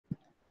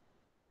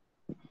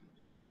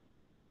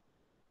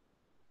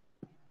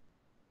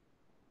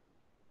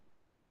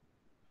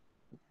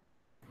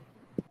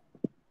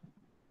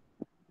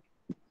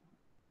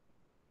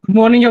Good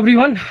morning,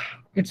 everyone.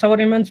 It's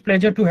our immense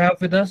pleasure to have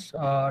with us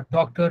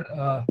Dr.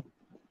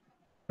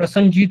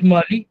 Prasenjit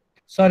Mali.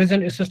 Sir is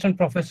an assistant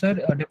professor,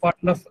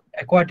 Department of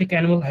Aquatic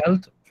Animal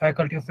Health,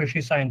 Faculty of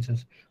Fishery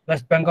Sciences,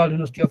 West Bengal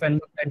University of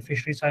Animal and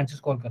Fishery Sciences,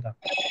 Kolkata.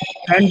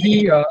 And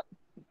the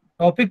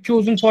topic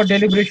chosen for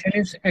deliberation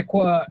is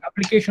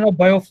application of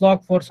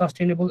Biofloc for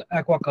sustainable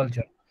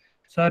aquaculture.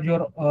 Sir,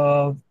 you're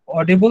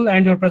audible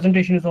and your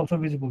presentation is also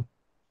visible.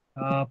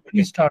 Okay.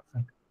 Please start,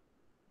 sir.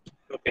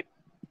 Okay.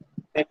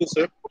 Thank you,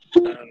 sir. A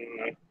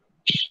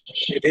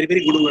very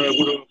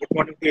good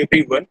morning to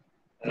everyone.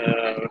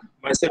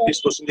 Myself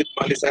is Prasenjit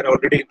Mali, sir,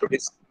 already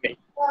introduced me.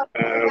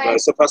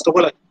 So first of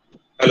all,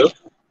 hello.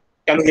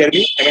 Can you hear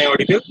me? Am I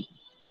audible?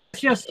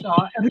 Yes,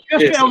 a request to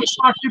Yes, every yes.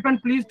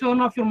 participant, please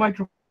turn off your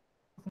microphone.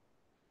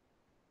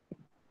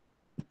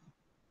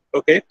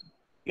 Okay.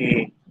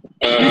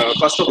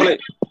 First of all,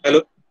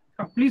 hello.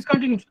 Please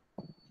continue.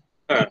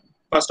 Uh,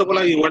 First of all,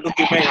 I want to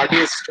give my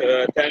heartiest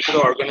thanks to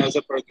the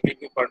organizer for giving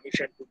me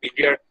permission to be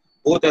here,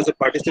 both as a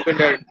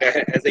participant and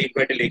as an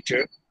invited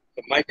lecturer.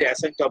 My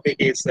assigned topic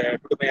is today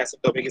my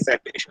assigned topic is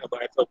application of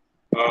Biofloc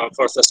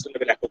for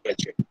sustainable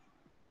aquaculture.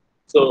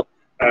 So,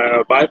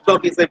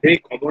 Biofloc is a very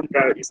common.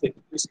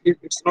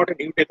 It's not a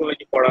new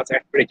technology for us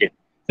at present.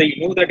 So you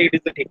know that it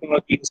is the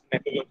technology used in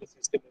aquaculture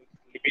system with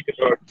limited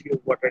or few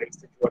water,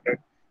 exchange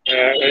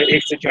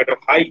water,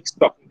 high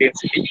stocking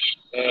density,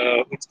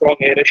 with strong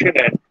aeration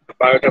and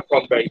biota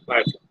formed by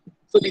Biofloc.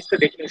 So this is the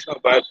definition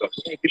of Biofloc.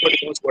 Everybody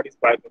knows what is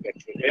Biofloc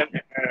actually. And,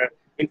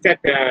 in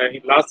fact,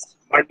 in last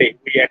Monday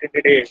we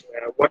attended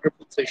a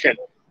waterproof session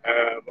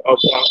on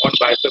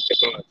Biofloc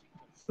technology.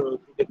 So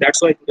that's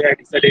why today I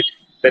decided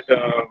that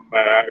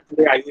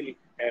today I will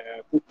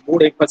put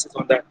more emphasis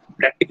on the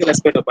practical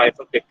aspect of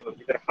Biofloc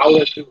technology, that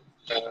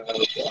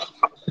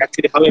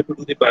actually how I have to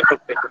do the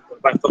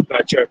Biofloc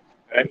culture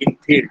in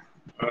field,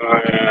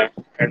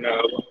 and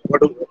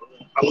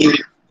how will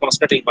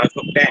constantly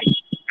Biofloc tank,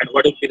 and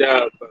what will be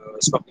the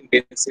stocking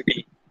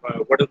density,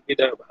 what will be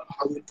the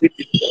how will fit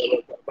with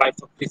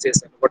Biofloc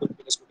fishes, and what will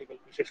be the suitable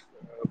fishes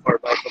for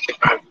Biofloc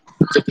technology.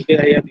 So today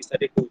I have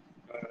decided to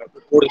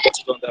put more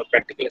emphasis on the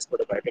practical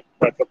aspect of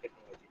Biofloc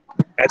technology.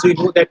 As we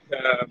know that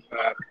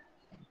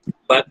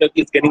Biofloc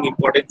is getting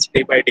importance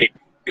day by day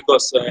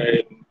because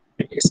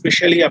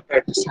especially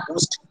after this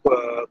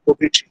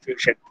post-COVID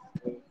situation,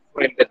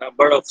 when the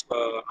number of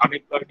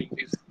unemployed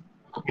is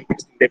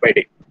increasing day by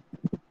day.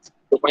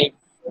 So my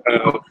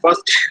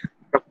first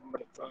I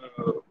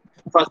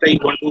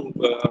want to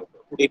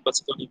put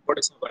emphasis on the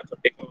importance of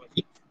Biofloc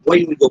technology.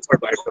 Why we go for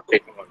Biofloc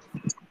technology?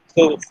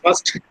 So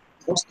first,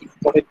 most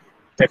important,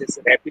 that is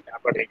rapid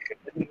urbanization.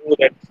 And we know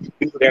that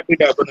due to rapid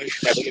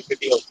urbanization,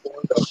 availability of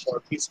pond or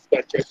fish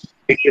culture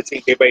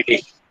decreasing day by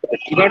day, the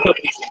demand of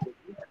fish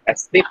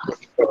has stayed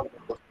most important.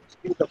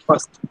 This is the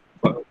first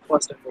and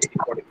most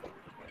important thing.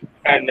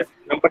 And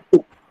number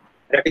two,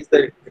 that is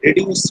the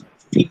reduced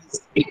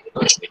fees in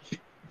wastage.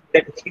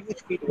 That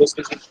huge feed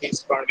wastage in fish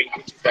farming,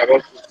 which is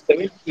about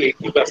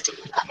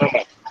 70-80%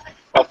 normal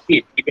of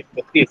feed given to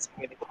the fish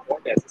when the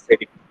pond as a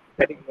setting.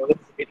 That is a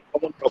very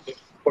common problem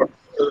for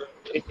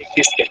in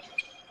this case.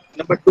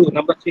 Number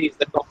three is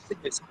the toxic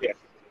residue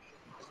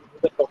accumulation.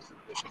 The toxic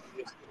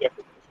residue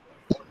accumulation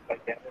by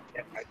ammonia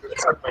and hydrogen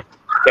sulfide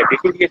that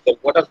deteriorate the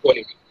water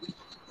quality.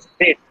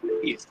 Then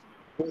is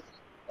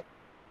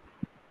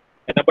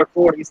and number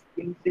four is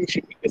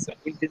intensification.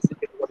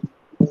 Intensification.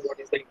 What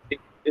is the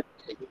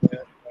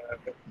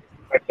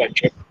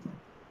culture?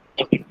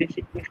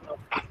 Intensification of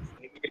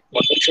limited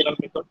conventional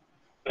method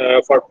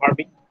for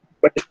farming,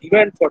 but the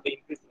demand for the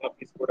increase of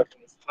this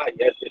production is high as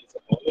there is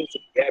always a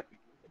gap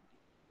between the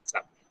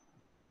supply.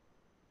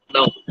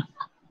 Now,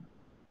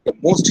 the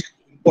most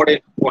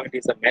important point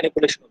is the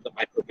manipulation of the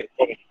microbial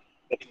community.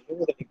 That you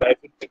know that the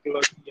Biofloc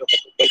technology of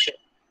agriculture,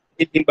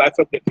 in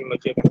Biofloc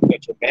technology of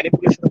agriculture,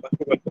 manipulation of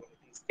microbial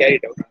community is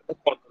carried out under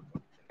control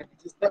condition. And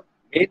this is the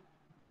main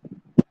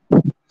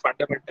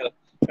fundamental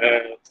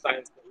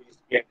science that we use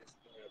behind this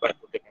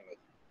Biofloc technology.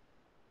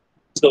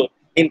 So,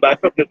 in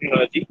Biofloc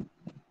technology,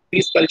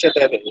 fish culture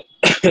available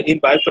in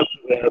Biofloc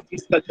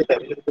fish culture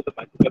available to the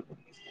microbial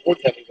community is more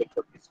valuable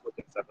for fish growth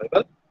and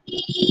survival.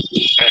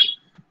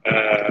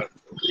 And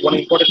one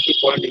important key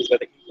point is that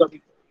the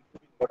improving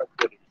water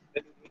quality.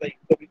 Then the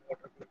improving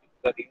water quality is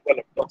the removal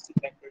of toxic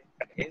nitrogen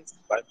and hence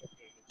Biofloc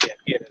technology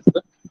appear as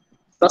the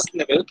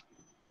sustainable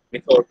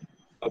method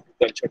of to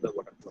culture the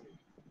water quality.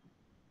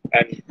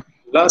 And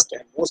last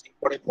and most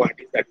important point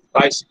is that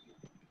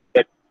biosecurity.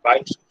 That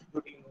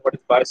biosecurity, what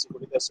is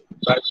biosecurity? The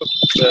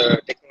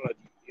Biofloc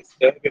technology is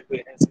able to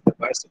enhance the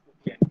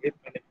biosecurity and health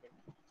management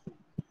through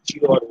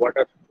zero or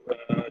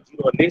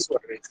less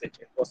water usage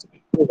and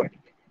possibly no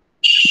vanity.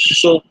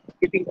 So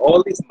keeping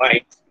all these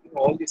mind, we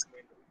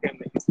can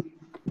easily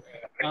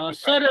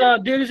Sir,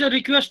 there is a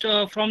request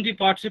from the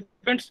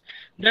participants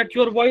that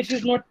your voice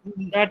is not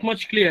that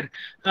much clear.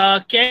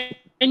 Can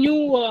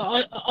you,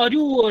 are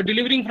you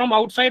delivering from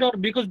outside, or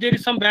because there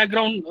is some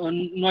background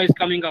noise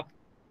coming up?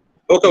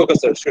 Okay,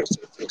 sir, sure.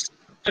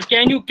 Sir,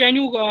 can you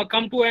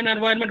come to an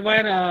environment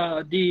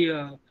where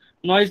the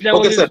Noise level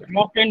Okay, sir. is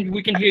dropped and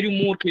we can hear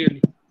you more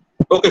clearly.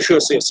 Okay, sure.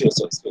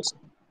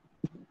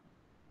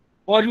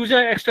 Or use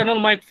an external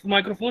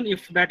microphone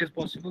if that is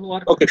possible,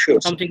 or Okay, sure,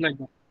 sir. something like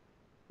that.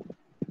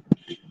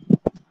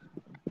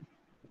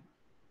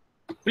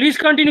 Please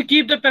continue.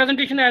 Keep the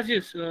presentation as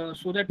is,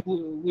 so that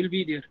we'll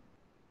be there.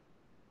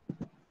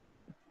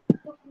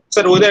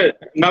 Sir, whether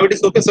now it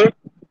is okay, sir?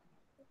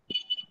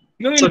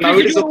 You have So now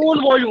increased it is your okay.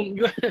 own volume.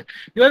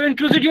 You have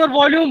increased your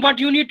volume, but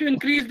you need to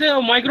increase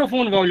the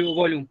microphone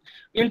volume.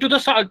 Into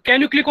the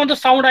can you click on the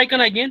sound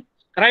icon again?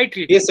 Right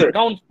click Yes, sir.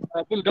 down,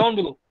 down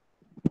below.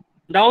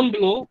 Down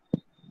below,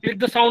 click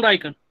the sound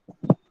icon.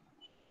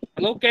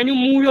 Hello, can you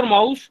move your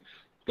mouse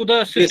to the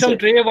Yes, system sir.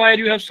 tray where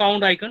you have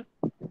sound icon?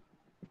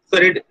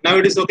 Sir, now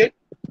it is okay.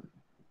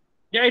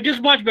 Yeah, it is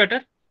much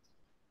better.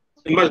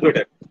 Much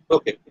better.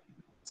 Okay.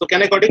 So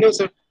can I continue,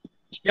 sir?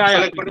 Yeah, Shall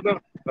yeah, I please. continue?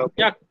 Okay.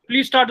 Yeah,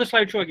 please start the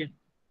slideshow again.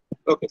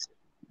 Okay, sir.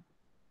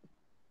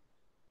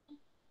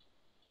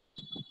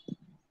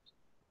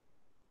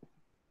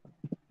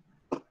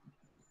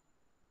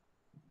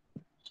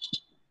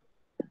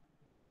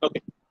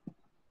 Okay.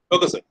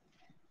 Okay, sir.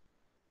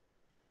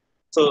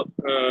 So,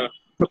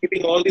 so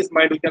keeping all this in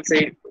mind, we can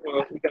say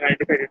we can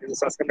identify it as a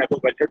sustained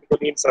aquaculture. Because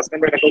in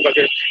sustainable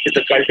aquaculture is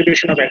the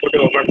cultivation of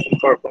aquatic organisms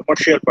for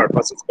commercial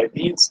purposes by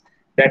means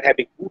that have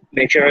a good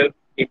natural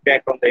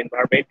impact on the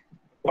environment,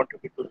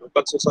 contribute to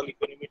local social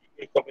economic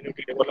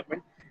community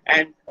development,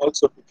 and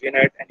also to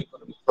generate an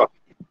economic profit.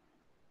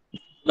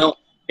 Now,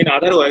 in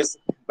other words,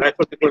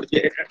 Biofloc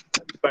technology,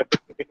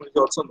 technology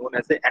also known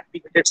as the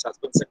activated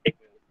suspension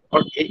technology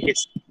or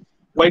AST.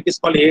 Why it is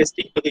called AST?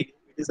 Okay,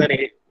 it is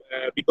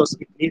because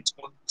it needs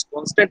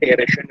constant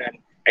aeration and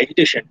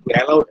agitation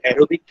to allow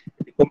aerobic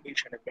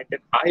decomposition and maintain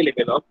high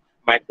level of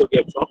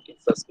microbial floc in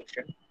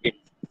suspension in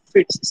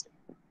feed system.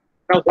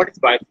 Now, what is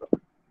Biofloc?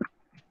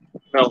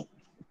 Now,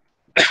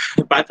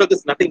 Biofloc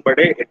is nothing but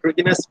a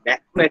heterogeneous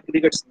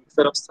macroaggregate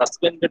mixture of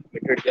suspended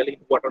material in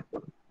water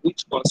column,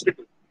 which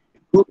constitute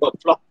a group of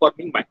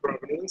flock-forming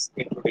microorganisms,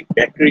 including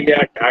bacteria,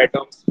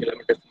 diatoms,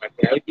 filamentous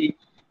microalgae,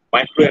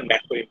 micro and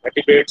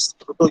macroinvertebrates,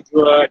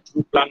 protozoa,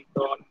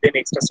 zooplankton, then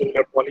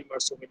extracellular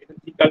polymers, so many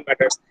fecal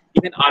matters,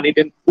 even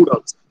uneaten food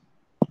also.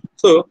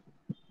 So,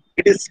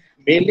 it is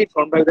mainly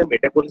formed by the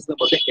metabolism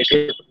of the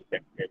heterotrophic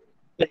bacteria.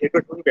 The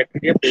heterotrophic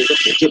bacteria plays a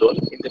major role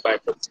in the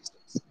biofloc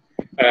systems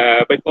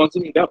by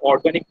consuming the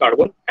organic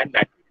carbon and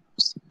nitrogen.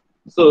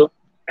 So,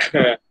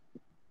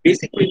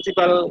 basic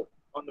principle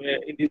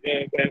in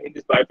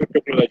this biofloc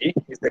technology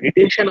is the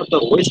retention of the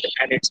waste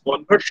and its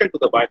conversion to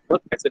the biofloc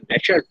as a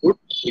natural food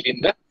within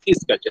the fish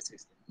culture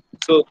system.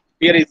 So,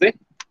 here is a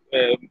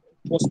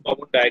most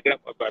common diagram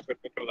of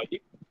biofloc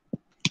technology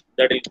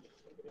that is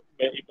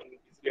you can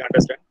easily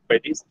understand by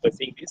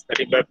seeing this that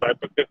in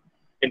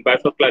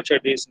biofloc culture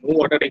there is no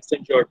water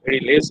exchange or very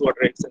less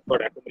water exchange for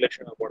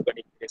accumulation of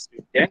organic waste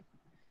in tank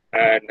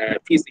and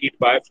fish eat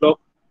biofloc.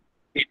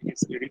 It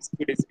is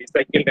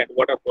recycled and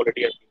water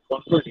quality has been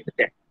controlled in the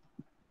tank.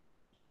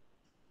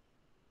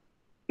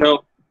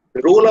 Now,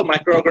 the role of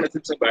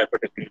microorganisms in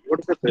biotechnology. What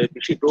is the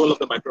basic role of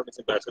the microorganism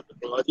in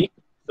biotechnology?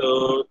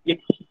 So, in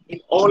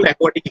all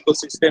aquatic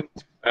ecosystem,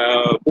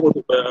 both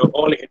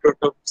all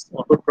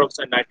autotrophs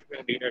and nitrogen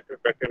and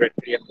denaturate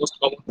bacteria. Most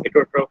common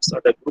heterotrophs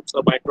are the groups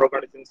of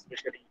microorganisms,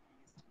 especially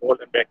mold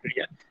and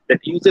bacteria, that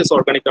uses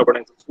organic carbon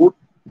as food.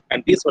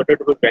 And these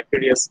heterotrophic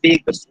bacteria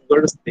take the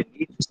sugars they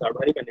need to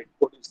survive and it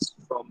produces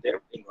from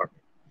their environment.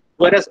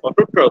 Whereas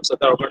autotrophs are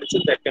the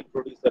organisms that can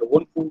produce their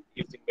own food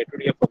using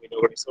material from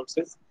inorganic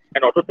sources,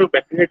 and autotroph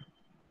bacteria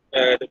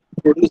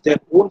produce their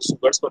own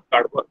sugars for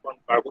carbon and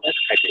hydrogen.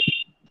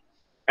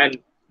 And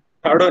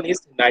third one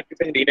is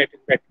nitrogen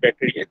renaturant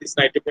bacteria. This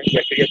nitrogen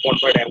bacteria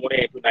convert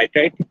ammonia into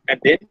nitrite and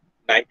then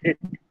nitrate.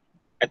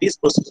 And this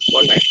process is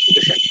called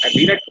nitrification. And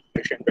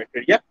denitrification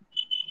bacteria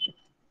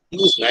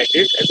use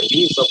nitrate as a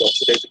means of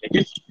oxidizing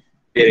against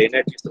their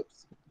energy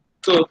source.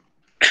 So,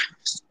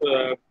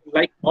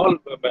 like all,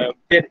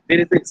 there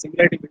is a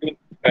similarity between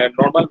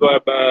normal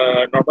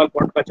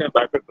pond culture and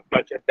biofilm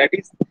culture. That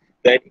is,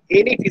 that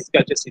any fish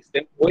culture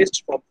system,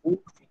 waste from food,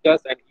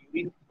 feces, and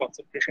urine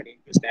concentration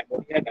induced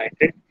ammonia,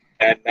 nitrate,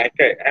 and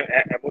nitrate,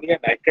 ammonia,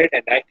 nitrate,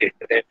 and nitrate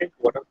that affect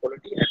water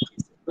quality and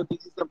fish. So,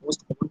 this is the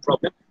most common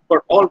problem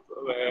for all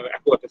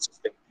aquatic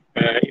systems,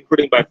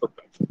 including biofilm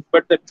culture.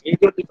 But the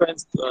major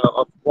difference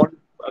of pond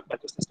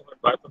culture system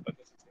and biofilm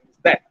culture system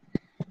is that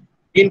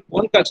in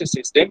one culture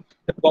system,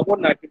 the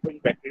common nitrogen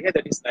bacteria,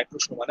 that is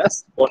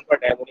Nitrosomonas,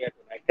 convert ammonia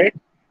to nitrate,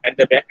 and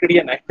the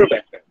bacteria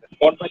Nitrobacter that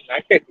convert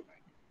nitrate to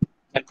nitrate.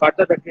 And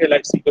further bacteria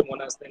like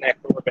Pseudomonas, then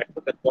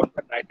Acrobacter that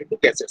convert nitrate to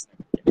gaseous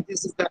nitrogen.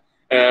 This is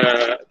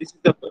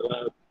the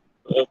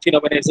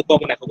phenomenon is a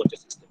common aquaculture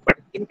system. But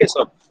in case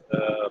of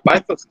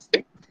biofloc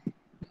system,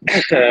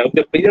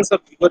 the presence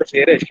of pure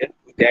aeration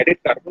with added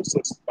carbon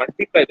sources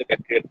multiply the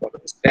bacterial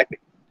colonies rapidly.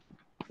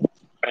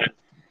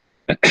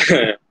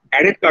 And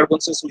added carbon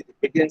source with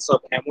the presence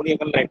of ammonium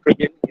and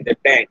nitrogen in the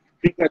tank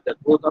trigger the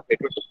growth of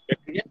heterotrophic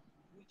bacteria,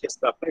 which is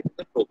supplied to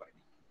the probiotic.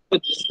 So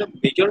this is the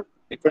major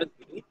difference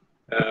between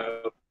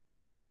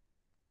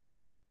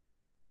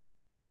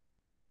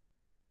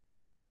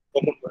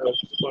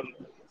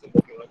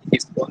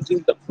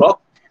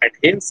and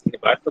hence in a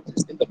biofloc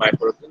system the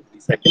microorganisms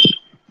recycle.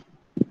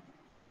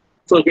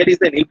 So here is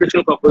the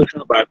nutritional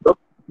composition of biofloc.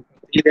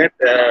 See that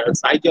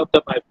size of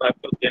the biofloc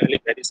generally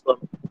varies from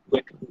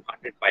 20 to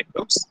 100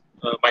 microns.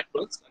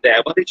 The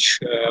average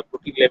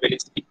protein level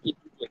is 15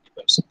 to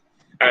 20%.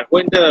 And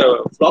when the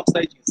flock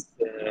size is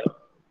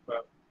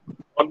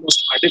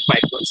almost 100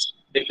 microns,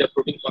 then the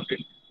protein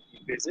content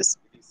increases.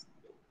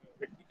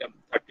 It becomes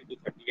 30 to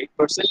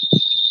 38%.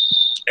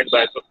 And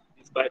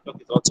this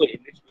biofloc is also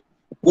enriched with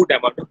good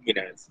amount of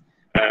minerals.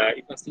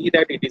 You can see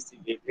that it is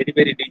very,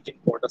 very rich in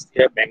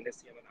potassium,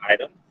 magnesium, and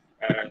iron.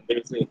 And there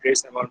is a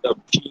trace amount of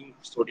zinc,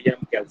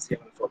 sodium,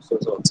 calcium, and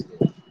phosphorus also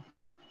there.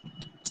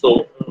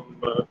 So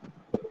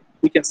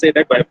we can say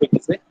that biofloc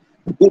is a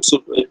good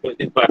source.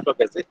 This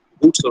biofloc is a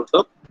good source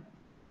of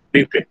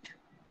nutrient.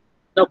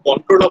 Now,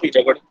 control of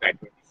inorganic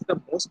nitrogen is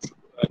the most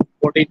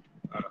important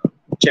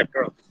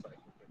chapter of this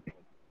biofloc.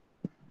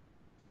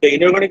 The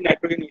inorganic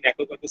nitrogen in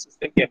aquaculture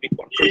system can be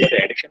controlled by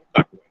the addition of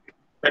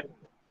carbohydrate.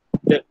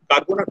 The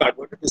carbon or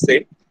carbohydrate is the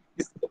same.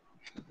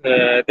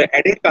 The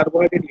added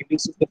carbohydrate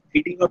induces the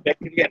feeding of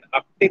bacteria and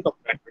uptake of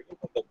nitrogen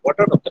from the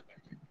water of the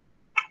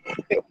plant.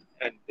 Okay.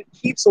 And the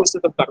cheap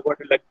sources of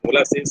carbohydrate like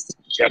molasses,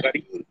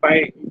 jaggery, you will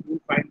find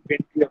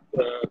plenty of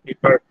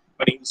different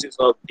uses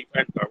of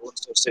different carbon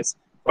sources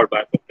for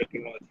biofloc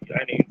technology,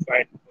 and you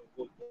find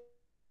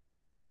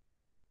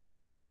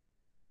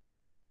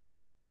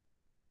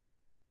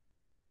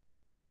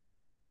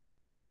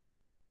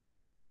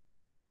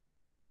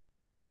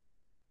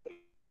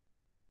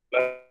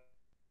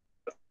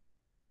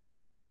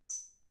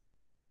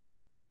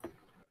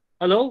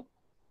Hello?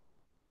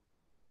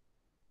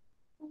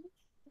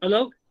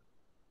 Hello?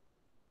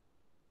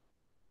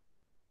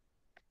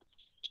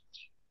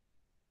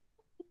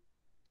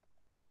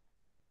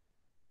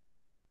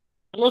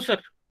 Hello, sir.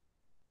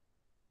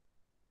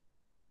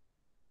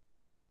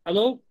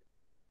 Hello?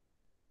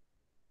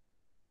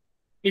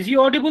 Is he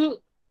audible?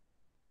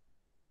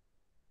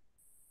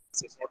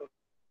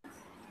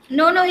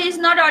 No, he's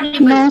not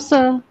audible. No,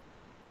 sir.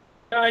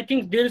 I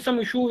think there is some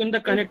issue in the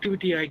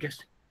connectivity, I guess.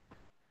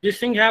 This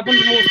thing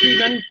happens mostly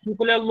when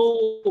people have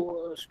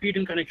low speed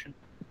in connection.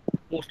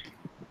 Mostly.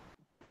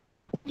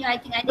 Yeah, I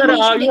think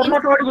Sir, you are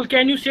not audible.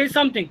 Can you say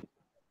something?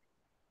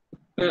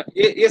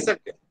 yes, sir.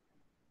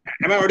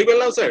 Am I audible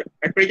now, sir?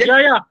 At present?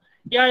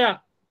 Yeah.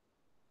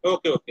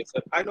 Okay,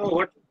 sir. I know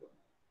what.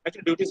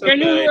 Actually, duties can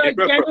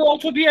you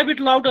also be a bit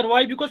louder?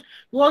 Why? Because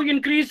you have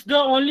increased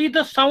only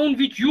the sound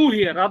which you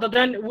hear rather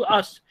than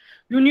us.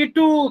 You need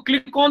to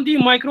click on the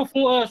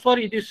microphone.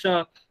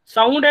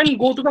 Sound and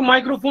go to the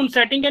microphone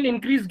setting and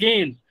increase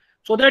gain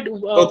so that it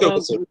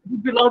will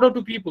be louder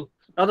to people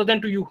rather than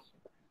to you.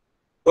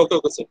 Okay,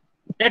 sir.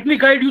 Let me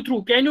guide you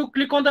through. Can you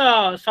click on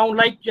the sound?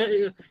 Like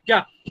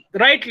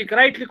right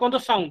click on the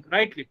sound.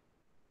 Right click.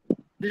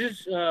 This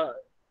is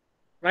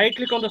right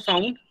click on the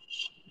sound.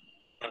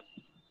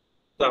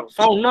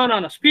 Sound.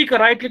 No. Speaker.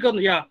 Right click on.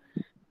 Yeah.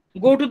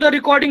 Go to the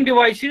recording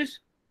devices.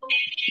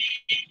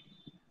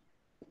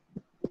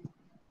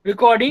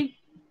 Recording.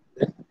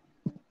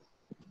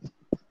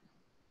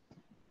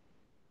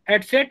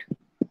 Headset.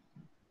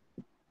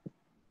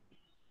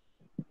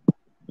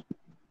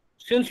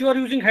 Since you are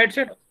using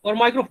headset or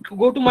microphone,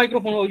 go to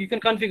microphone or you can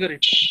configure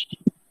it.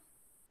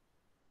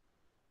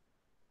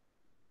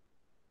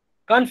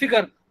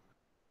 Configure.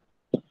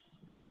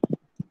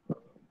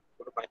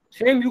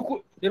 Same you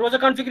could. There was a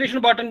configuration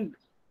button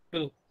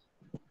below.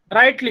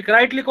 Right click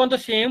on the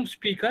same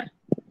speaker.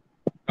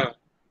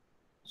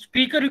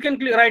 Speaker you can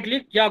click right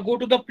click. Yeah, go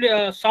to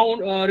the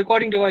sound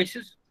recording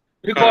devices.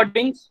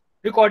 Recording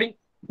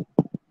devices.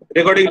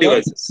 Recording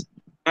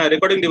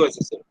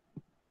devices, sir.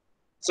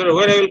 Sir,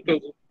 where I will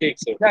click,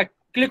 sir? Yeah,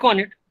 click on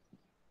it.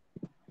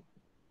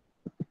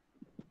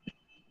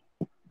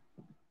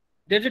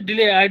 There's a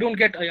delay. I don't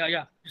get.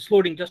 Yeah. It's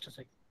loading. Just a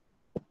second.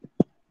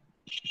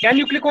 Can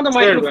you click on the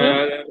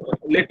microphone?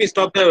 Let me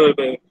stop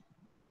the.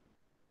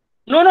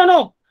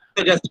 No.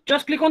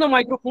 Just click on the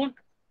microphone.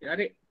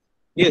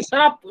 Yes.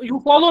 Sir,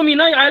 you follow me,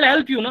 na? I'll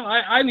help you, na?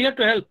 I'm here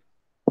to help.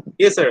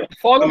 Yes, sir.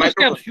 Follow the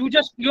steps.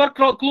 You are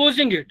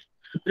closing it.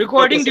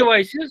 Recording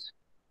devices.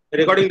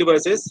 Recording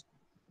devices.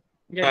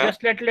 Yeah,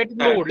 just let it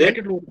load. Let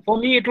it load. For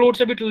me, it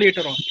loads a bit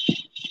later on.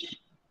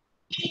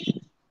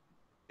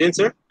 Then,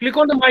 sir. Click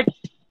on the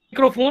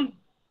microphone.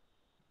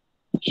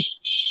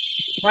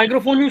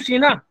 Microphone you see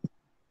ना?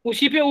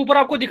 उसी पे ऊपर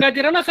आपको दिखाई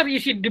दे रहा ना sir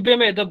इसी डिब्बे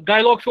में the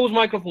dialog shows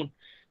microphone.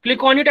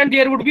 Click on it and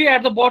there would be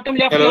at the bottom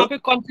left यहाँ पे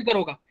configure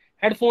होगा.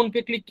 हेडफोन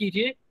पे क्लिक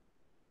कीजिए.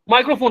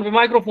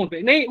 माइक्रोफोन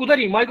पे नहीं उधर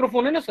ही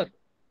माइक्रोफोन है ना सर.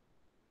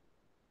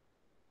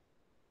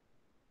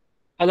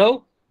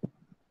 हेलो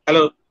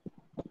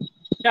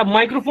क्या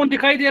माइक्रोफोन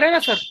दिखाई दे रहा है ना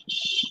sir?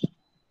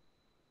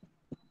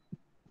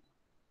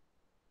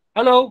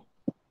 Hello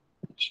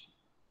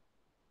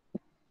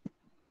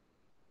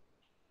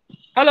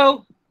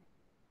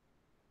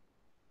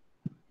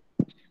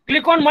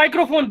click on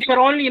microphone there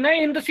only na?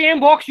 In the same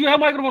box you have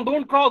microphone.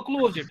 Don't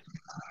close it.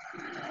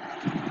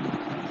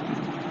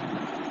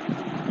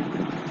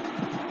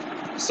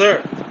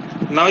 Sir,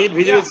 now it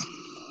visuals.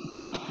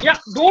 Yeah,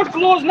 don't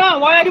close now.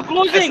 Why are you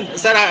closing?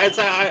 Sir,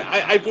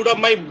 I put up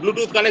my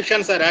Bluetooth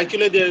connection, sir.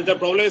 Actually, the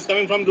problem is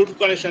coming from Bluetooth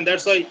connection.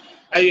 That's why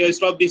I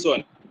stopped this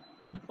one.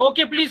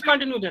 Okay, please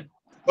continue then.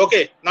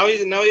 Okay, now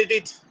it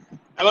is.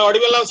 Am I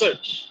audible now, sir?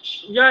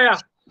 Yeah, yeah.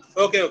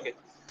 Okay.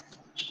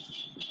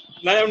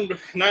 Now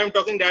I'm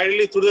talking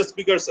directly through the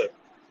speaker, sir.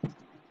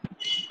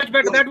 Much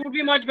better. That would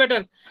be much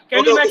better. Can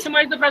Okay, you okay.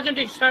 maximize the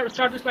presentation?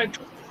 Start the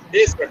slideshow.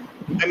 Yes, sir.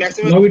 I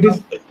maximum.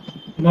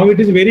 Now it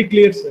is very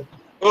clear, sir.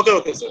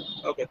 Okay, sir.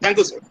 Okay, thank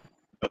you, sir.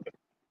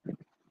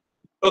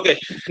 Okay.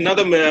 Now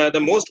the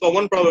most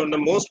common problem, the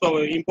most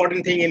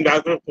important thing in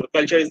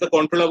agriculture is the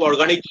control of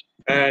organic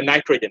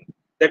nitrogen,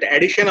 that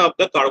addition of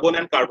the carbon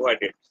and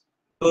carbohydrates.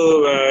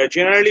 So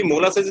generally,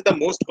 molasses is the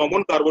most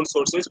common carbon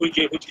sources which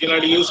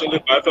generally used in the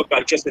biofloc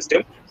culture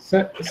system.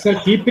 Sir,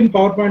 keep in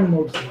PowerPoint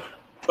mode, sir.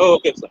 Oh,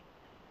 okay, sir.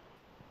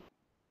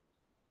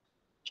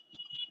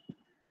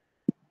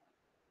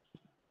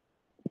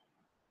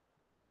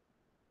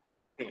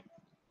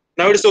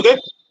 Now it is okay.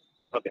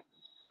 Okay.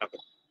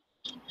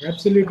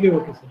 Absolutely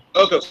okay, sir.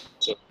 Okay.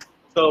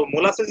 So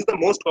molasses is the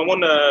most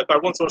common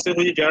carbon sources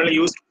which is generally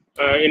used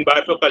in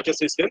biofloc culture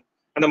system,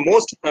 and the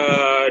most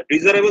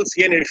desirable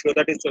CN ratio,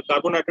 that is the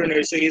carbon nitrogen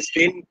ratio, is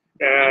 10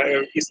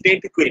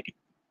 to 20.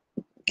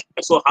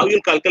 So how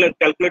you'll calculate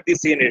this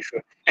CN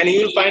ratio, and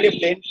you will find a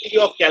plenty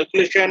of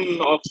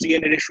calculation of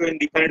CN ratio in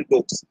different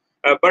books.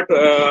 But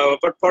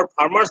for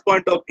farmers'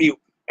 point of view,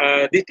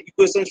 this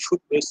equation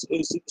should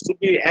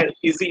be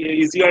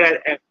easier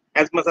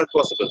as much as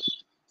possible.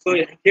 So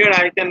here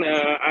I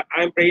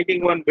am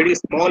creating one very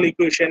small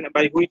equation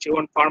by which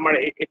one farmer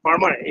a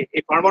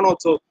farmer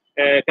also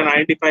can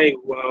identify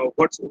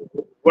what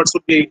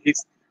should be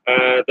his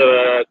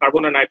the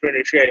carbon and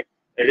nitrogen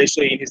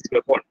ratio in his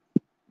pond.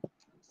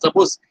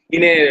 Suppose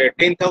in a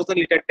 10,000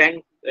 liter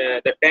tank,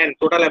 the tank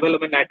total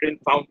available nitrogen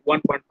found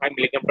 1.5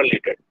 milligram per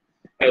liter.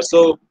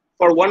 So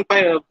for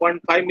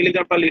 1.5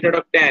 milligram per liter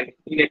of tank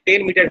in a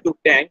 10-meter cube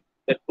tank,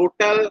 the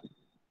total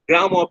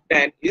gram of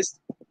tank is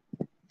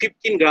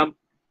 15 gram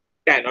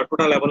tan or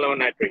total available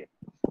nitrogen.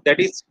 That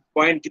is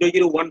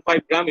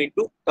 0.0015 gram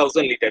into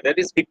 1000 liter. That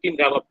is 15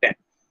 gram of tan.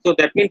 So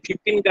that means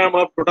 15 gram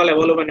of total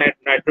available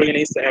nitrogen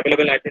is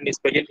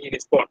present in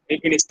his pond,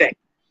 in his tank.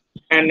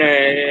 And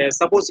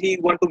suppose he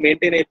want to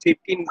maintain a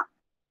 15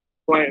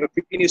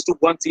 is to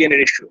 1 CN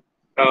ratio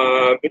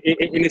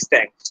in his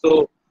tank.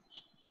 So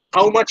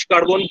how much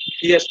carbon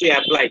he has to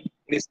apply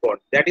in his pond?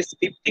 That is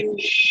 15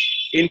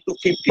 into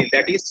 15.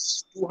 That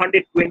is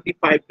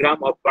 225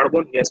 gram of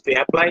carbon he has to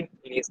apply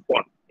in his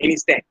pond, in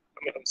his tank.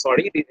 In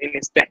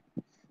his tank.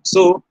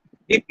 So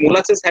if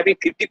molasses having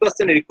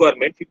 50%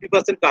 requirement,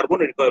 50% carbon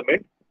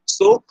requirement,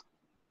 so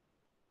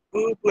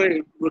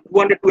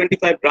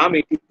 225 gram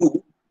into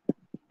 2,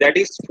 that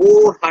is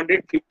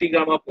 450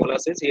 gram of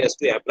molasses he has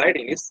to apply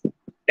in his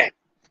tank.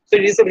 So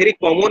it is a very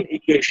common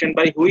equation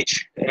by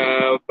which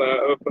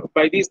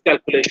by this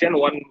calculation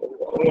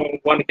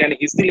one can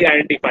easily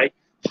identify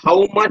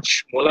how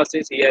much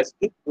molasses he has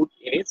to put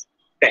in his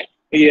tank.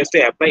 He has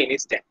to apply in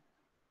his tank.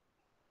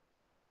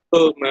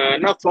 So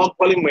now flock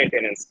volume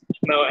maintenance.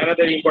 Now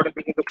another important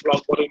thing is the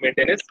flock volume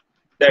maintenance.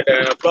 That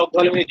flock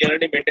volume is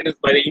generally maintained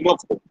by the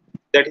Imofco.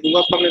 That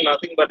Imofco is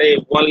nothing but a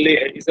 1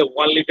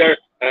 liter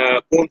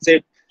cone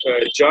shaped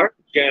jar.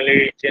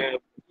 Generally,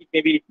 it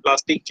may be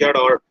plastic jar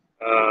or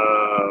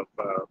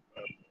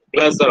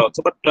glass jar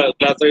also, but glass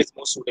jar is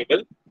more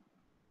suitable.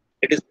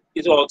 It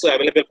is also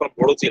available from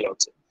Borozil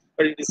also,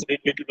 but it is a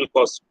little bit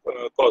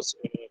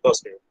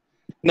costly.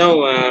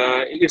 Now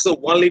it's a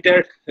 1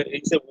 liter.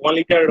 It's a 1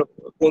 liter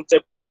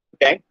concept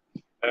tank.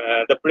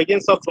 The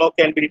presence of flock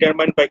can be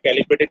determined by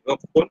calibrated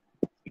milk cone.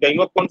 The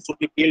milk cone should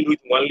be filled with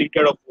 1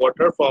 liter of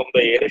water from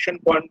the aeration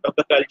point of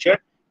the culture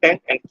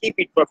tank and keep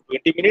it for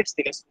 20 minutes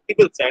in a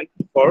suitable sand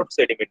for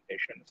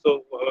sedimentation.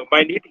 So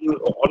mind it, you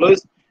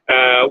always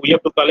we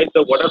have to collect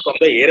the water from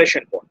the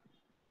aeration point,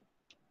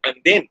 and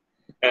then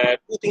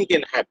two things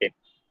can happen.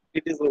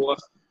 It is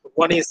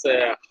one is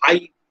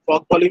high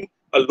flock volume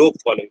or low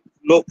flock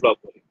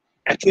volume.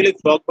 Actually,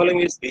 flock volume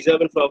is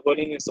reservoir flock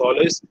volume is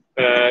always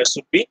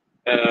should be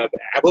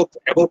above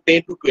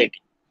 10 to 20.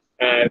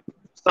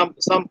 Some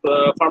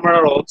farmer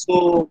are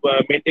also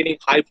maintaining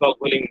high flock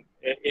volume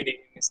in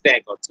his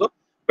tank also.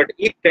 But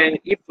if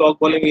flock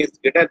volume is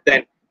greater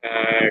than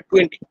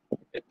 20,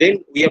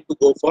 then we have to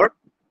go for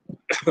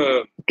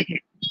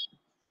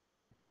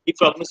if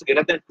flock volume is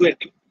greater than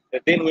 20,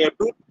 then we have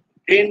to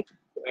drain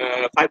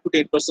 5 to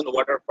 10%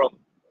 water from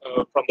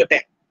the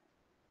tank.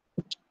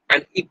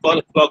 And if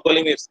flock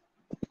volume is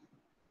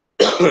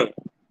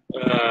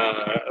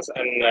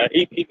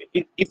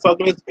if flock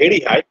volume is very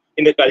high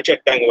in the culture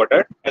tank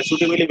water and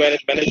suitably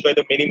managed by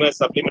the minimum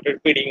supplementary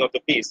feeding of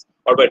the fish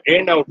or by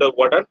drain out the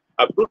water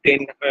up to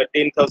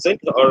 10,000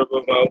 or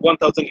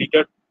 1,000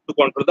 liter to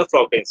control the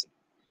flock density.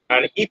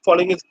 And if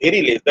volume is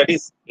very less, that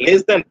is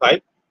less than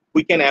 5,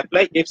 we can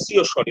apply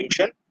FCO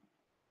solution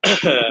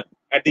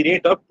at the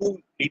rate of 2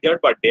 liter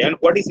per day. And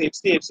what is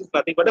FC? FC is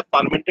nothing but a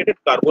fermented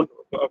carbon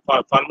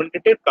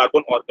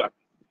organ.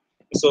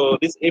 So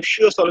this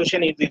FCO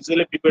solution is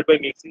usually prepared by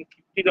mixing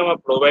 50 gram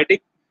of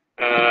probiotic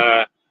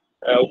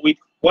with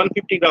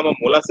 150 gram of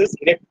molasses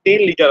in a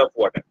 10 liter of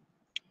water.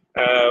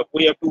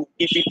 We have to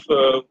keep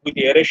it with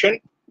aeration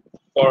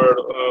for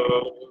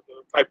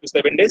 5 to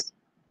 7 days,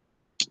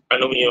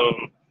 and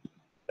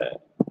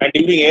and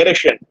during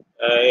aeration,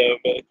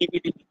 keep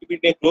it in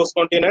a closed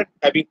container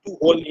having 2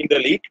 holes in the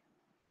lid,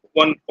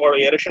 one for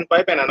aeration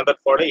pipe and another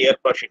for the air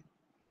brushing.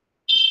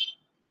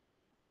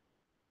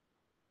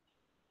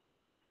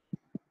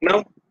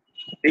 Now,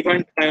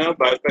 different kind of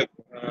biofloc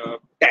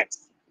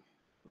tanks.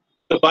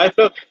 The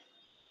biofloc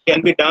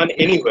can be done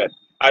anywhere,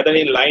 either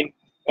in line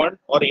pond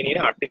or in an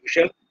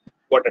artificial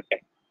water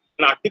tank.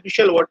 An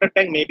artificial water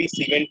tank may be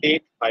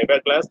cemented,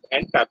 fiberglass,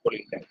 and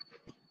tarpaulin tank.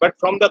 But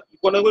from the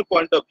economic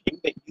point of view,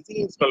 the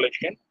easy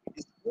installation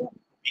is to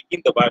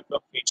begin the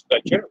biofloc fish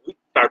culture with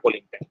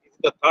tarpaulin tank.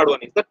 The third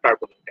one is the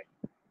tarpaulin tank.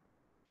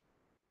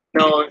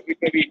 Now, it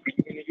may be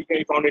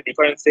found in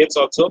different shapes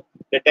also.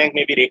 The tank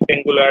may be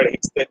rectangular,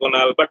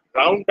 hexagonal, but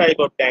round type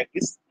of tank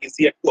is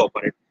easier to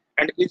operate.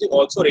 And it is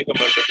also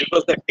recommended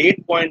because the dead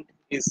point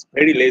is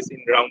very less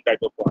in round type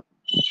of pond.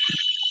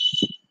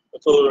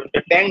 So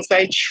the tank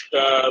size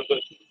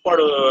for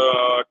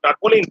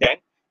tarpaulin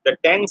tank, the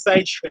tank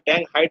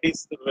height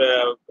is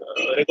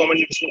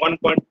recommended to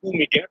 1.2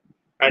 meter,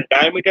 and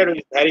diameter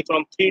is vary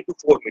from 3 to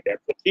 4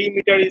 meter. So 3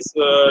 meter is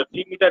 3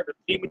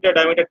 meter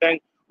diameter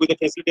tank with a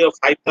facility of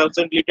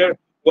 5,000 liter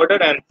water,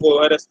 and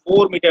whereas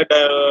 4 meter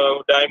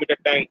diameter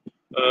tank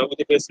with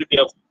a facility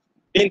of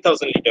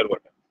 10,000 liter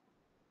water.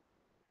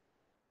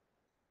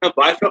 Now,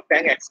 biofloc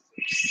tank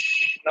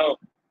accessories. Now,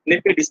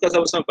 let me discuss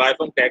about some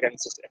biofloc tank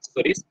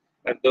accessories.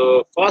 And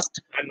the first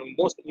and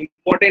most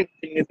important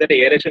thing is that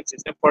the aeration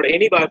system. For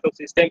any biofloc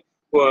system,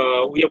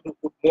 we have to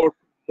put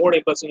more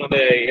emphasis on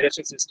the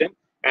aeration system.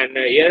 And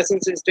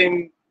aeration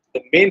system,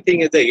 the main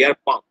thing is the air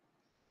pump.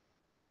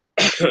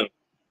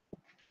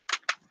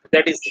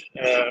 That is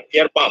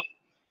air pump.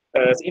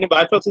 In a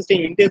biofloc system,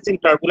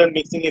 intensive turbulent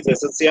mixing is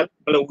essential.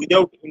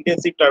 Without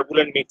intensive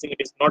turbulent mixing, it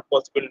is not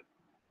possible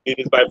in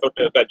this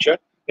biofloc culture.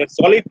 The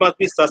solid must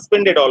be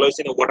suspended always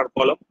in a water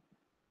column,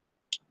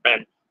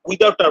 and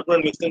without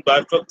turbulent mixing,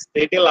 bioflocs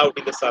settle out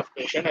in the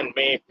suspension and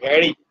may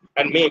vary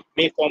and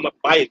may form a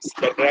pipes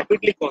that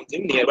rapidly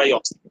consume nearby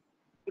oxygen.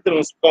 It's the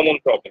most common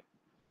problem.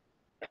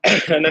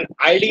 And an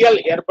ideal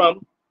air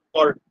pump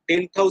for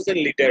 10,000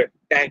 liter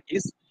tank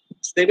is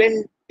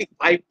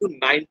 75 to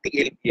 90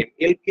 LPM.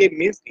 LPM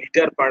means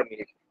liter per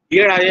minute.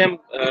 Here I am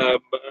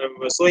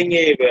showing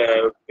a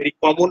very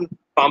common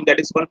pump that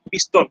is called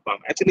piston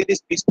pump. Actually,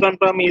 this piston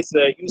pump is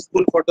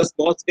useful for the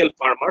small scale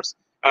farmers.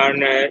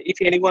 And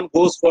if anyone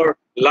goes for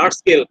large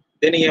scale,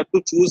 then you have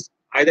to choose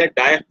either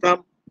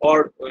diaphragm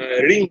or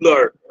ring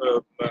blower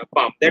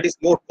pump. That is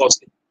more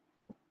costly.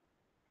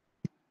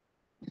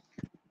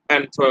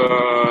 And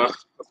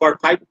for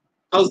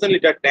 5,000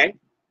 liter tank,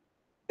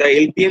 the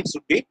LPM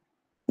should be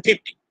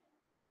 50.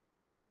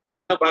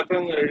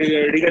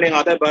 Regarding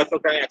other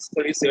biofloc tank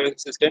accessories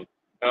system,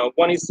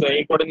 one is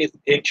important is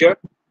venture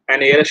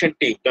and aeration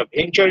tube. The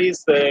venture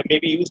is may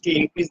be used to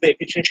increase the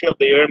efficiency of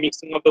the air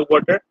mixing of the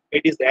water.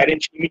 It is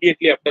arranged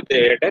immediately after the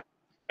air duct.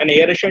 An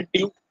aeration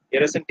tube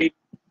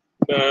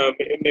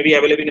may be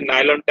available in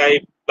nylon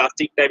type,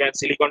 plastic type, and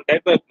silicon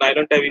type. But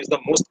nylon type is the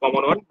most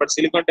common one, but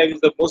silicon type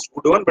is the most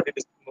good one, but it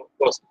is more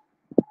costly.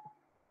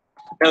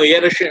 Now,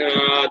 aeration,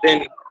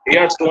 then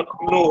air stone.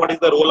 You know what is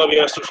the role of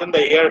air station?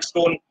 The air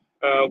stone,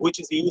 which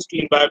is used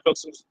in biofloc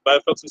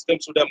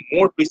systems, should have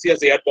more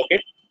precious air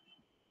pocket.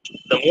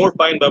 The more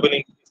fine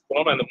bubbling is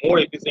formed, and the more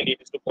efficient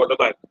it is to for the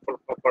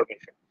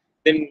formation.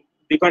 Then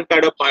different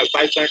kind of pipe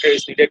connector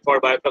is needed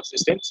for biofloc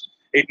systems.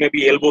 It may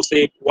be elbow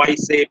shape, Y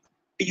shape,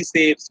 T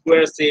shape,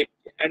 square shape,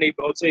 and it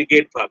also a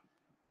gate valve.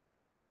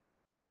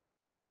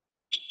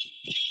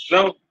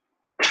 Now,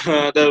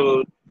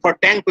 for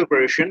tank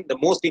preparation, the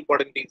most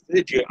important thing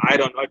is the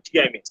iron or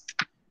GI mesh.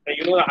 Now,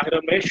 you know the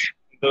iron mesh,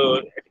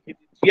 the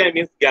GI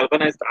means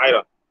galvanized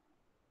iron.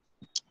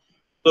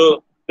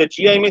 So the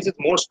GI mesh is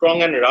more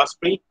strong and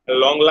rust-free,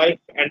 long life,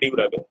 and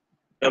durable.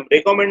 The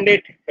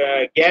recommended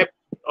gap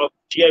of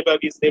GI pipe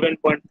is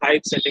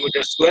 7.5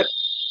 centimeters square.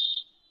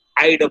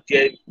 Height of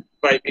GI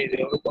pipe is,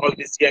 all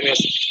this GI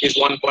mesh is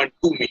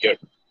 1.2 meter.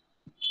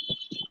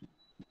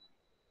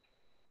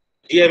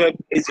 GI pipe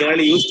is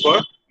generally used for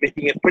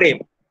making a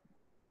frame.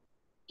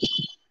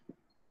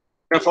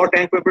 Now, for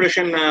tank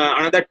preparation,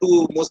 another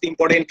two most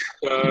important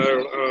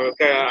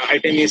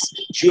item is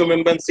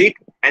geomembrane sheet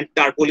and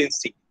tarpaulin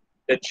sheet.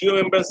 The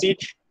geomembrane sheet,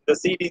 the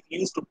sheet is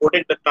used to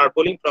protect the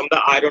tarpaulin from the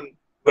iron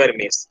wire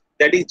mesh.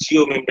 That is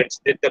geomembrane,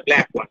 the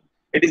black one.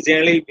 It is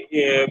generally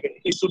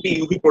it should be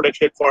UV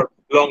protected for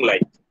long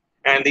life.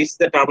 And this is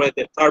the tarpaulin.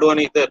 The third one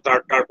is the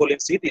tarpaulin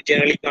sheet. It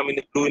generally come in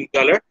the blue in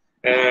color.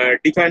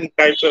 Different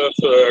types of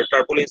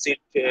tarpaulin sheet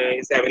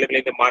is available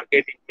in the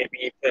market. It may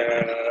be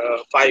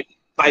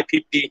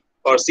 550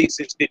 or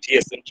 660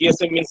 GSM.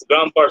 GSM means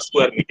gram per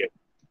square meter.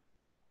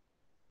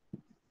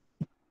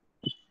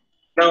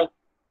 Now,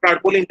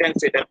 tarpaulin tank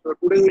setup. So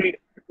today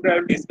I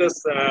will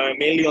discuss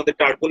mainly on the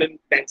tarpaulin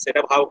tank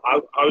setup, how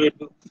you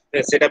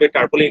set up a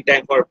tarpaulin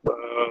tank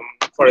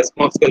for a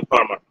small scale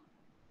farmer.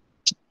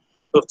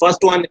 The first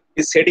one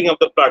is setting up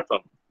the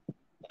platform.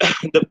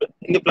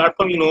 In the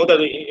platform, you know that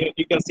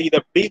you can see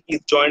the peak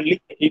is joined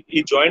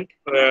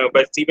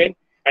by cement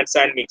and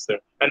sand mixer,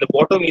 and the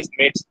bottom is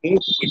made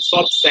smooth with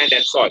soft sand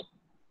and soil.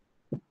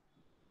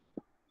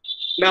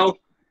 Now,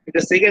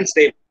 the second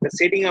step, the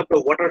setting up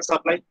the water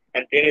supply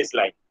and drainage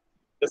line.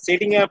 The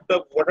setting up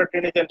the water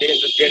drainage and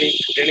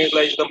drainage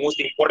line is the most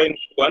important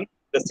one.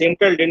 The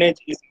central drainage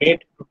is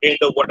made to drain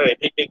the water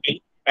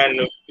effectively,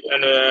 and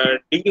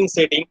during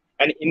setting,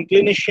 an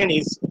inclination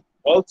is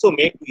also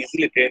made to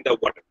easily drain the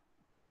water.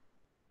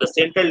 The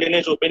central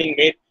drainage opening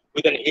made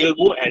with an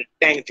elbow and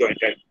tank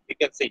jointed. You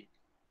can see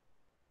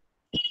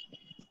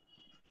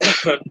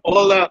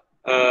all the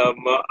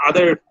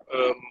other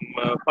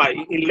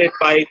inlet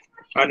pipe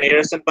and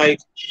aeration pipe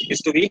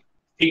is to be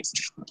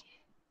fixed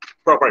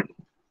properly.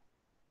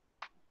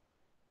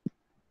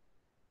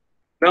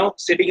 Now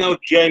setting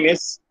out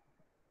GMS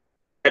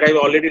that I've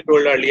already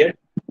told earlier,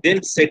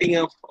 then setting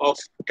up of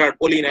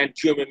tarpaulin and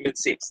geomembrane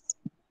sheets.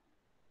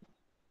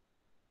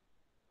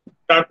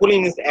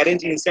 Tarpaulin is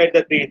arranged inside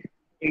the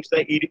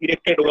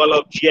erected wall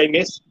of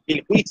GMS,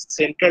 in which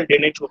central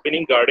drainage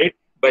opening guarded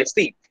by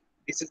sieve.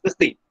 This is the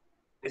sieve.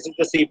 This is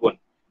the sieve one.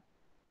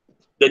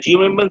 The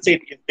geomembrane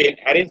sheet is then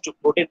arranged to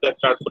protect the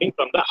tarpaulin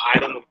from the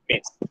iron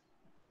mess.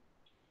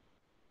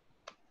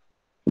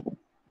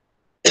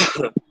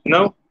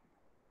 Now,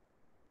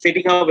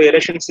 setting up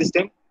aeration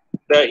system.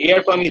 The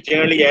air pump is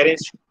generally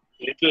arranged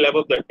little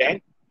above the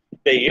tank.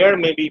 The air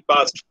may be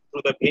passed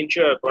through the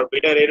venture for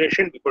better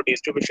aeration before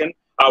distribution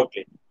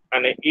outlet.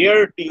 And an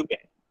air tube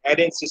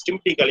arranged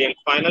systematically, and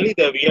finally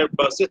the air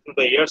passes through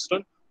the air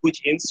stone,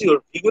 which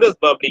ensures vigorous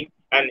bubbling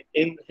and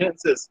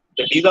enhances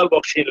the dissolved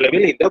oxygen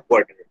level in the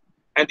water.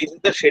 And this is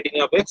the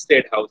shading of a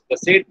state house. The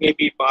shade may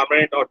be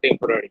permanent or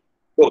temporary,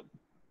 both.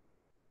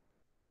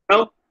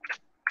 Now,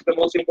 the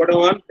most important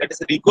one, that is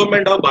the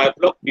requirement of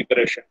biofloc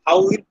preparation.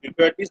 How we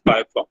prepare this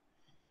biofloc?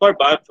 For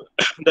biofloc,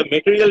 the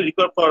material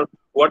required for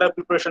water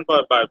preparation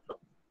for biofloc.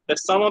 That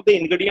some of the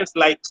ingredients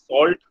like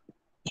salt,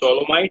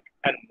 dolomite,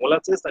 and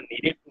molasses are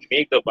needed to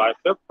make the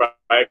biofloc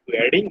prior to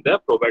adding the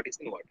probiotics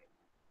in water.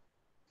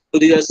 So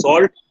these are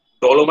salt,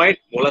 dolomite,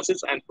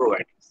 molasses, and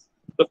probiotics.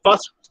 The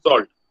first,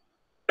 salt.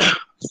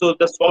 So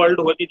the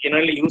salt what is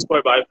generally used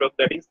for biofloc,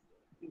 that is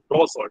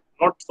raw salt,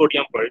 not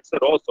sodium chloride, it's a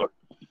raw salt.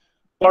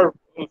 For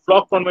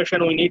floc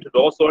formation, we need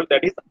raw salt,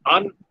 that is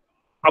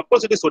of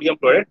course it is sodium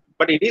chloride,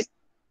 but it is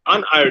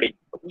uniodine,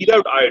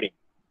 without iodine.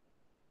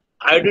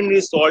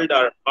 Iodine salt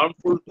are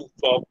harmful to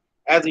floc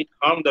as it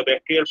harms the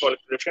bacterial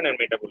proliferation and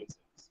metabolism.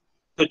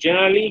 So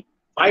generally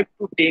 5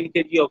 to 10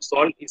 kg of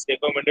salt is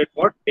recommended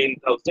for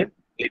 10,000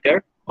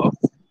 liter of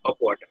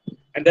water.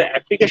 And the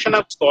application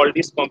of salt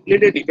is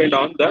completely depend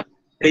on the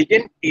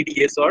present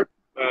TDS or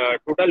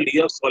total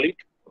dissolved solid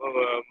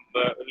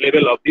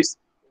level of this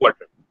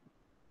water.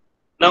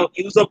 Now,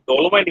 use of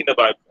dolomite in the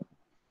biofloc.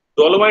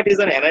 Dolomite is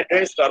an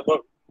anhydrous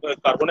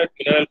carbonate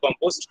mineral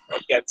compost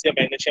of calcium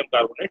magnesium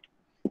carbonate.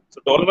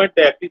 So dolomite,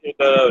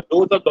 the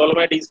dose of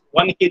dolomite is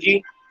 1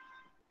 kg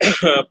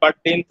per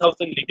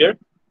 10,000 liter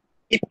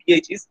if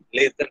pH is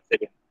less than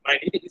 7. Mind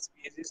it, if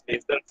pH is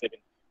less than 7.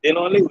 Then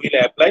only we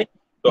will apply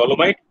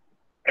dolomite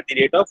at the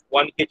rate of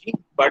 1 kg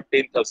per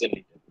 10,000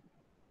 liter.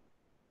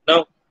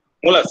 Now,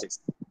 molasses.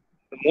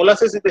 The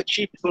molasses is the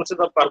chief sources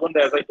of carbon,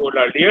 as I told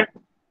earlier,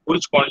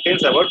 which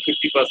contains about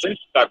 50%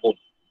 carbon.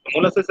 The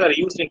molasses are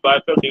used in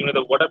biofloc during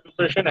the water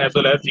preparation as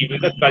well as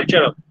during the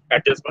culture of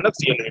adjustment of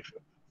CM ratio.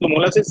 So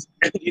molasses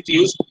is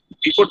used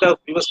before the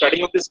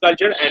studying of this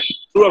culture and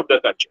throughout the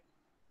culture.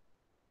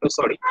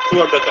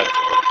 Throughout the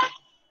culture.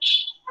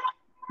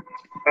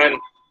 And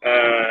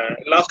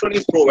last one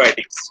is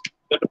probiotics.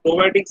 So the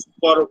probiotics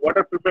for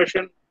water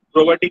preparation,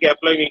 probiotic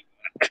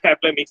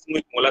apply mixing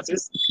with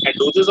molasses, and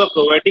doses of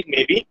probiotic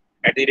may be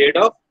at the rate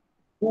of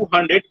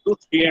 200 to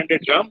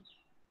 300 gram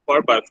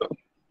for biofloc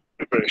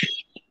preparation.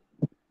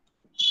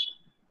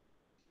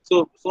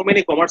 So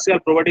many commercial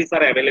probiotics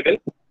are available.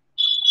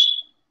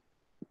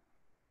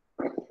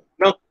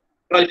 Now,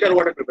 culture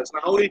water preparation.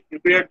 How we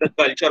prepare the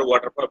culture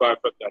water for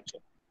biofloc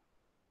culture?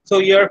 So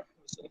here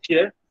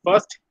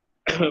first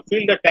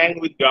fill the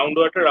tank with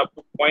groundwater up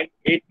to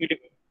 0.8 meter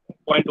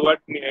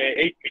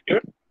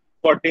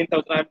for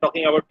 10,000. I am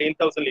talking about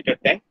 10,000 liter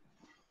tank.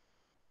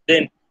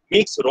 Then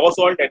mix raw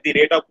salt at the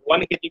rate of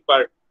 1 kg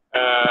per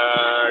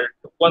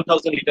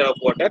 1,000 liter of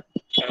water,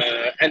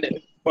 and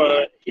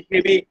it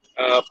may be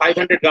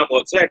 500 gram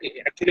also.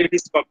 Actually, it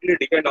is completely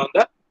depend on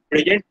the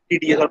present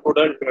TDS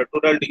or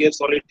total DS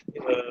solid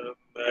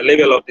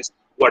level of this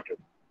water.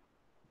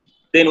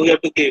 Then we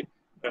have to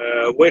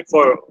wait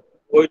for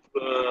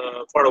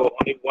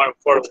only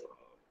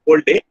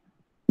whole day.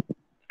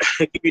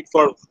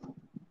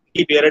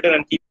 keep aerator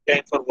and keep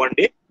tank for 1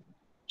 day.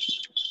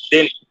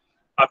 Then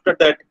after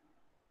that,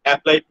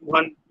 apply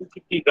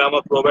 250 gram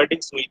of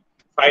probiotics with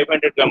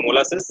 500 gram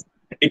molasses.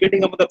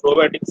 Depending on the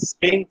probiotics,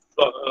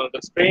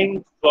 the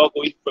spraying floc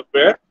will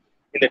prepare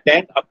in the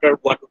tank after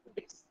 1 to 2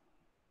 days.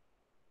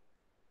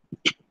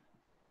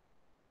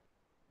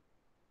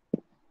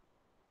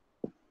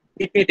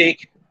 It may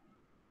take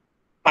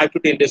 5 to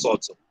 10 days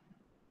also.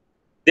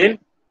 Then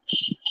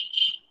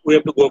we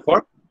have to go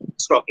for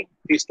stocking,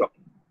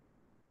 restocking.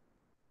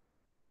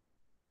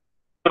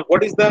 Now,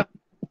 what is the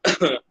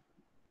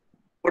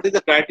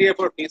criteria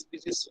for fish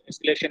species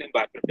selection in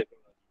biofloc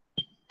technology?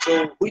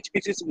 So, which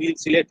species we will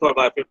select for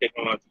biofloc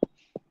technology?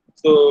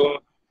 So,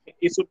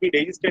 it should be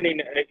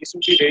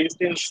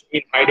resistance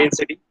in high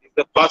density is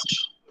the first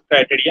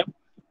criteria.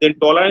 Then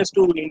tolerance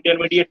to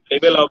intermediate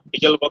level of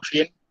diesel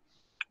oxygen,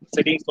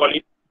 setting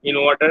solid in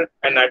water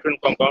and nitrogen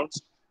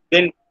compounds.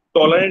 Then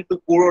tolerant to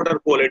poor water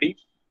quality.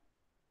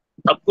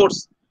 Of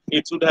course,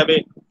 it should have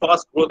a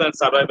fast growth and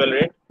survival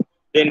rate.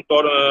 Then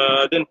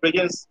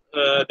presence.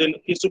 Then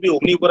it should be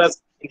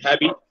omnivorous in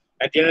habit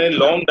and generally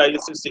long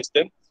digestive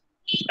system.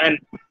 And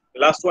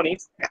last one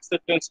is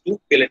acceptance to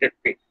pelleted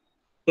feed.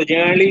 So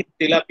generally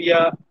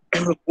tilapia,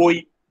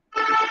 koi,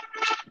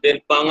 then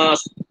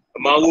pangas,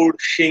 magur,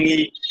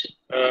 shingi,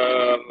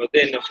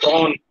 then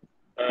prawn,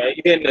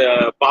 even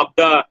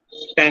babda,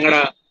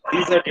 tangara.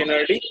 These are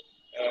generally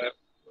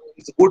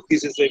it's good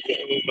pieces,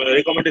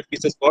 recommended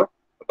pieces for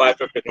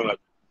biofloc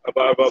technology,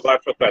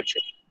 biofloc culture.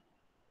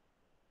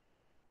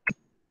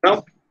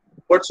 Now,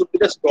 what should be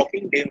the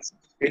stocking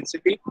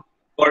density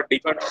for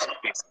different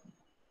species?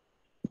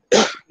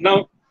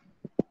 Now,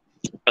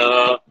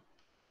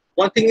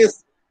 one thing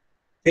is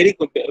very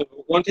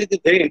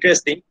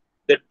interesting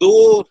that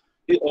though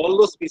all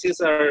those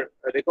species are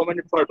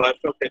recommended for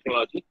biofloc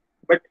technology,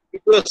 but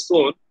it was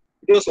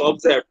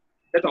observed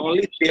that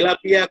only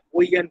tilapia,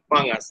 koi, and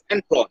pangas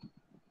and prawn,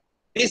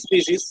 these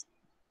species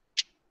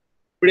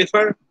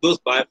prefer those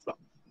biofloc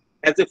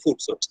as a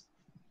food source.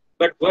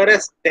 But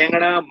whereas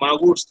tangara,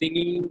 magur,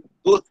 stingy,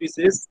 those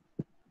species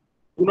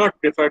do not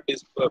prefer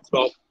this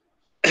floc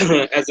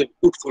as a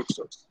good food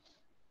source.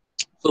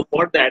 So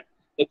for that,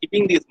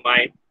 keeping this in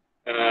mind,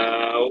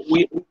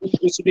 we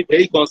should be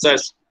very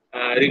conscious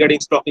regarding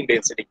stocking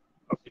density.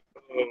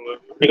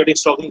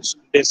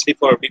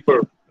 For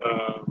before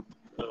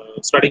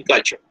starting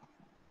culture.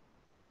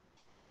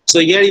 So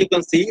here you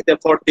can see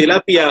that for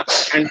tilapia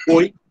and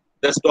koi,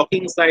 the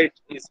stocking size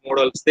is more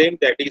or less same.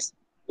 That is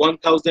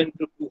 1,000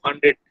 to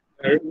 200,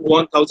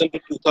 1,000 to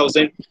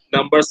 2,000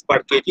 numbers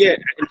per kg.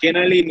 And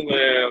generally,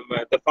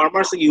 the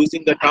farmers are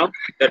using the term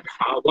that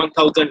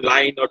 1,000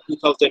 line or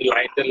 2,000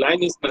 line. The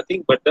line is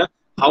nothing but the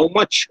how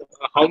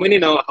many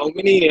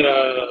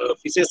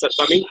fishes are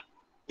coming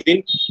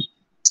within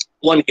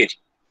 1 kg.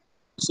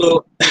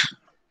 So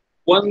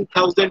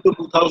 1,000 to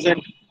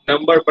 2,000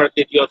 number per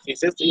kg of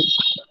fishes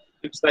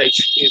if size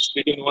is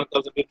between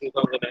 1,000 to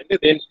 2,000,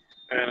 then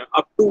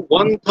up to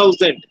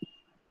 1,000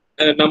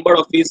 number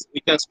of fish we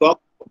can stock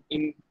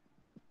in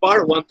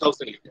per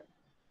 1,000 liter.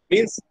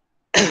 Means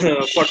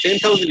for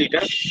 10,000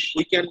 liter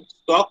we can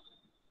stock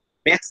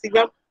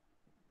maximum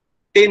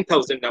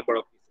 10,000 number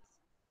of fishes.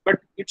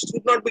 But it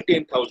should not be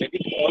 10,000.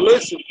 It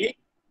always should be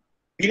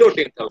below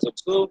 10,000.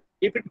 So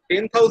if it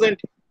 10,000,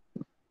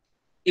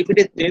 if it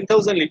is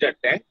 10,000 liter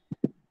tank,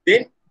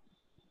 then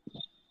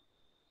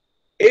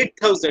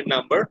 8,000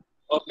 number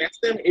or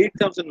maximum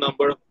 8,000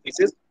 number of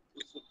fishes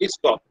we should be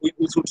stock. We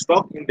should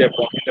stock in the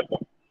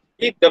pond.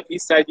 If the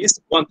fish size is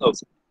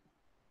 1,000.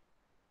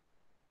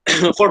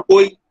 For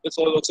koi, it's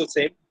also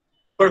same.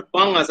 For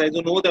pangas, as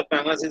you know, the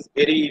pangas is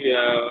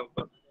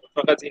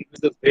pangas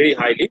increases very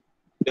highly.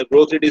 The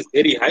growth rate is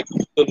very high.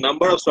 So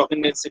number of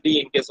stocking density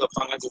in case of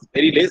pangas is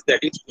very less.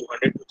 That is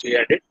 200 to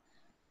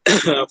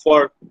 300.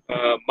 For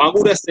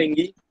magura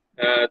sengi,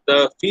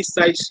 the fish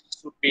size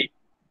should be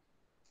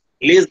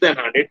less than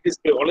 100. It is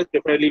always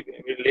preferably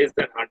less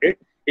than 100.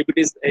 If it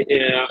is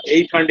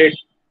 800,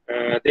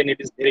 then it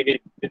is very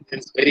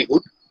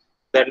good.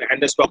 Then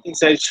and the stocking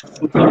size should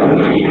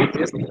be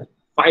just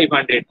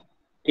 500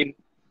 in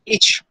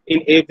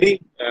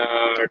every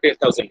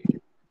 10,000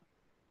 liters.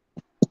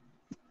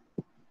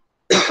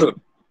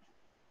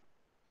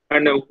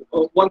 And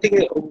one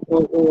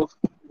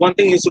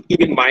thing you should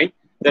keep in mind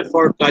that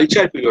for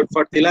culture period,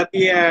 for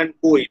tilapia and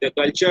koi, the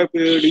culture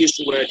period is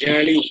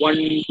generally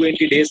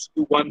 120 days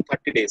to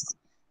 130 days.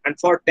 And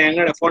for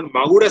tangara, for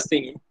magura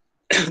singing,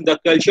 the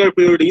culture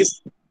period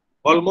is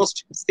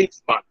almost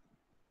 6 months.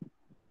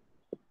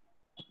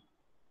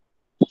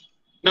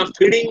 Now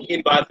feeding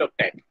in biofloc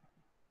tank.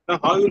 Now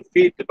how you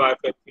feed the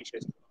biofloc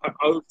fishes?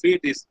 How you feed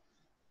these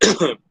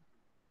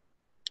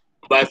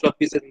biofloc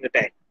fishes in the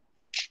tank?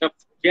 Now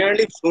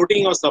generally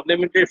floating or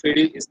supplementary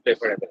feeding is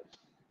preferable.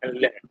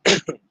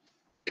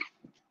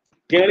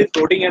 Generally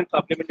floating and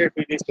supplementary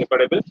feed is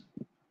preferable.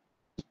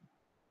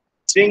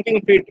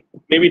 Shrinking feed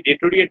maybe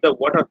deteriorate the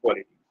water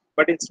quality,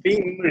 but in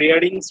stream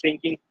rearing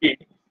shrinking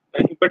feed,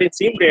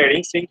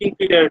 shrinking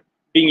feed are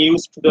being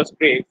used to the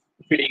spray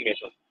feeding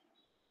method.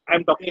 I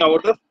am talking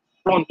about the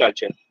prawn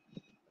culture.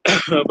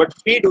 But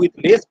feed with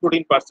less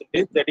protein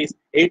percentage, that is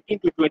 18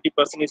 to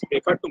 20%, is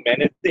preferred to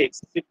manage the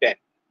excessive tank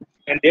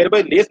and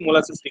thereby less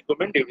molasses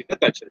requirement during the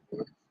culture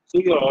period. So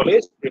you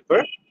always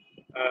prefer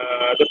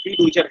the feed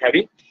which are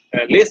having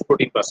less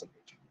protein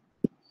percentage.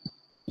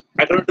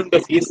 According to the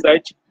feed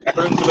size,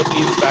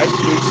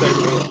 feed size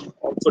is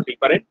also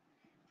different.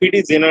 Feed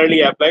is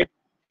generally applied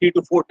 3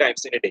 to 4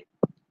 times in a day.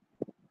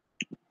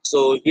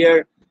 So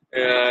here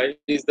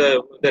is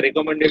the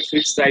recommended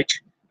feed size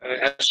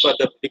as per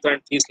the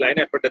different fish line,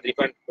 as per the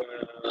different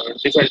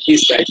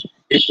fish size.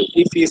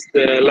 If fish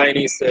line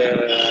is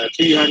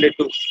 300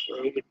 to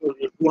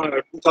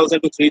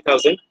 2000 to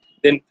 3000,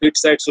 then feed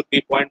size should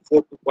be 0.4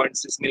 to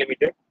 0.6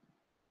 millimeter.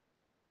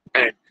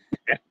 And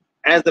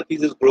as the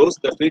fish grows,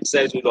 the feed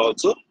size will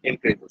also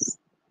increases.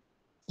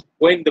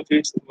 When the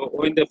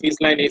fish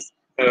line is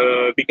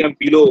become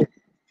below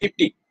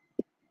 50,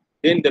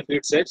 then the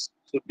feed size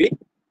should be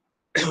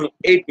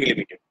 8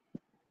 millimeter.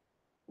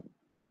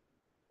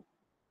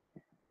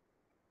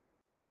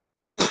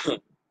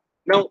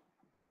 Now,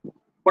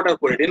 what are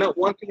quality? Now,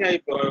 one thing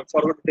I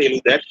forgot to tell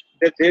you that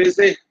there is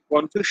a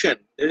confusion.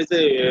 There is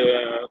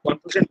a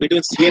confusion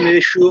between CN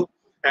ratio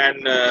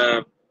and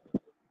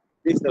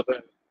this.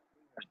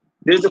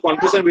 There is a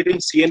confusion between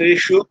CN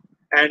ratio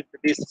and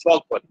this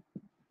frog volume.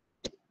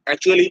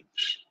 Actually,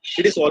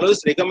 it is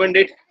always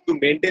recommended to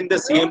maintain the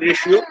CN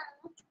ratio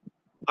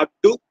up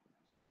to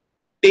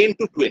 10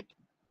 to 20,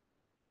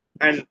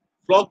 and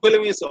frog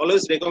volume is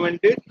always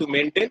recommended to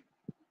maintain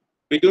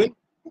between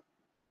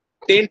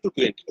 10 to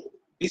 20.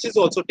 This is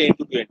also 10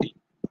 to 20,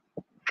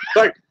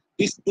 but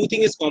these two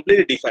things is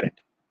completely different.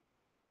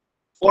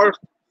 For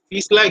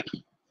fish like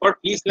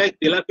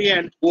tilapia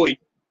and koi,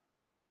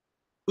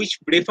 which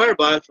prefer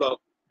biofloc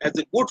as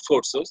a good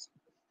food source,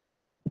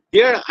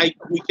 here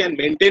we can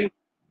maintain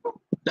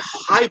the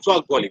high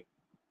frog volume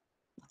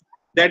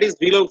that is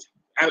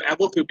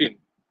above 15.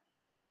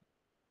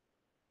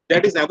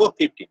 That is above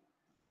 15.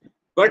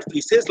 But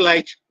fishes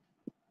like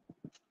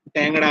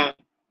tangara,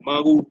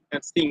 magu,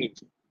 and stinging,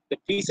 the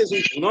fishes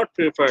which do not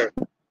prefer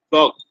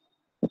frog,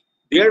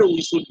 there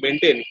we should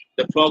maintain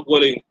the frog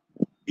volume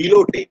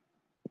below 10.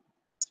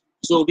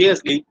 So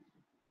obviously,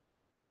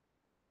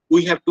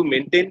 we have to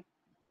maintain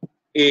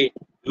a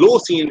low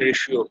CN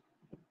ratio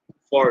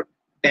for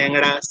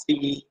tangara,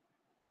 stinging,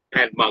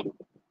 and magu,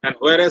 and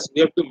whereas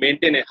we have to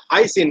maintain a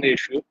high CN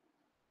ratio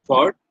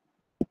for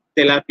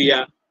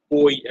tilapia,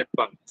 koi, and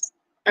pangas,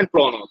 and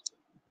prawn also.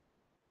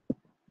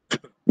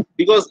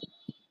 Because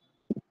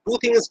two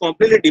things is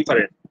completely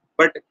different.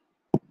 But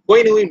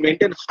when we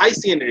maintain high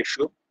CN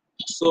ratio,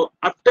 so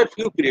after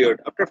few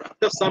period,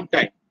 after some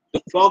time,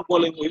 the frog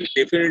volume will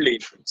definitely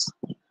increase.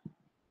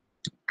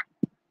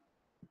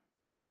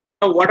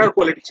 Now, water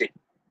quality check.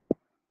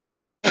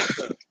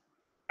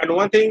 And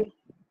one thing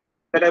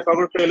that I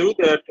forgot to tell you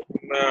that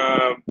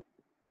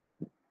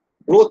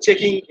growth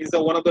checking is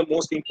one of the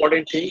most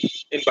important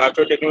things in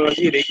biofloc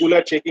technology.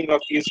 Regular checking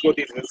of fish growth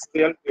is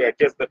essential to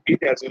adjust the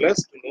feed as well as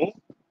to know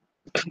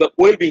the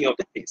well-being of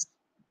the fish.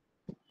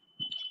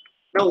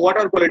 Now,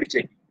 water quality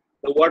checking.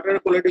 The water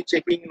quality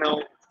checking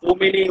now, so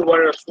many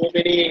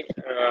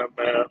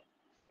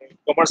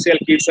commercial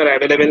kits are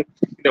available in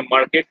the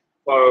market,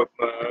 or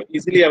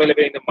easily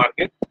available in the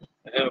market.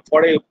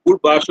 For a good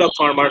biofloc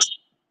farmers,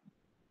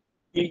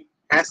 he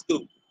has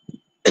to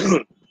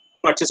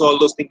purchase all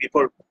those things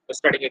before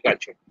starting a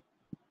culture.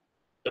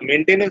 The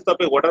maintenance of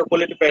a water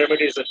quality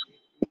parameter is an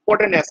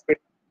important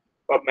aspect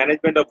of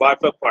management of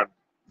biofloc farm.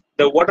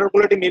 The water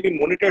quality may be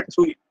monitored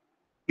through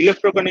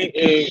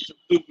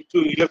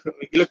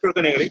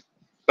electrochemically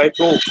by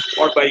probes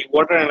or by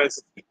water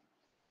analysis.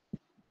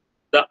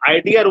 The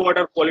ideal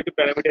water quality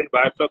parameter in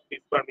biofloc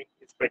fish farming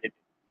is presented.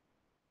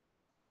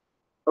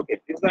 Okay,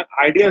 this is the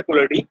ideal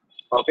quality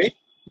of a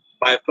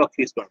biofloc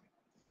fish farming.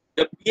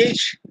 The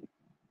pH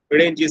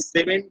range is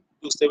 7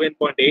 to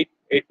 7.8,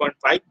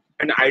 8.5,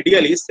 and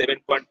ideal is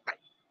 7.5.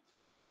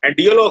 And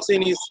DL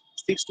oxygen is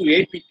 6 to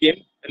 8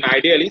 ppm, and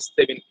ideal is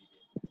 7 ppm.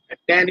 And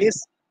tan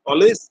is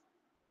always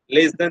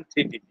less than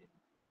 3 ppm.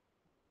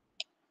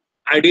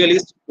 Ideal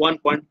is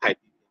 1.5 ppm.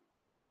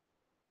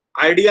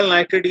 Ideal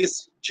nitrate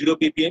is 0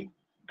 ppm,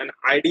 and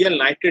ideal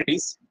nitrate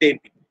is 10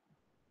 ppm.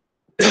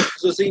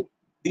 So see,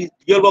 the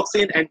DL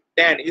oxygen and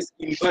tan is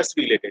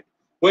inversely related.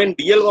 When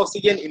DL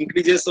oxygen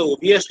increases, so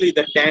obviously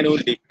the tan will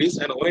decrease,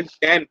 and when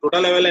tan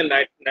total level and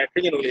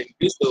nitrogen will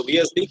increase, so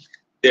obviously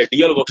the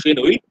DL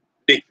oxygen will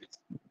decrease.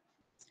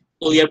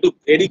 So we have to be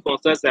very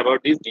conscious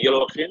about this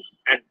DL oxygen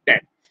and tan.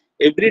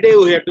 Every day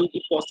we have to,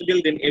 if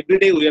possible, then every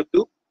day we have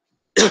to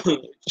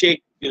check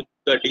the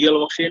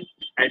DL oxygen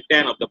and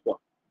tan of the pond.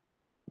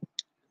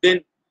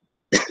 Then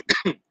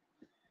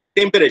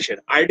temperature.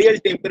 Ideal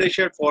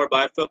temperature for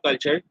biofloc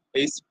culture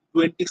is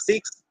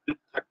 26 to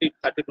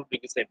 32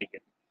 degrees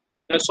centigrade.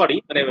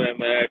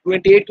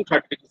 28 to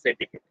 30 degrees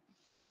centigrade.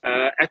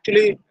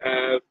 Actually,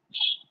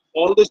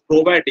 all those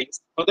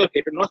probiotics, all the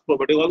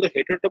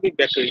heterotrophic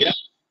bacteria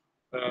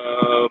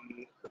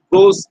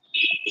goes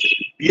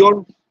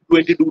beyond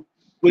 22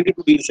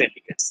 degrees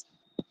centigrade.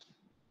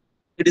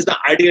 It is the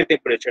ideal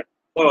temperature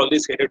for all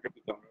these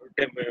heterotrophic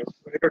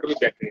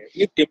bacteria.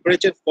 If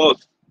temperature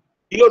falls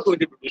below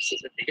 22 degrees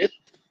centigrade,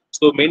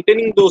 so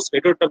maintaining those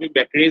heterotrophic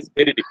bacteria is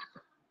very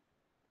difficult.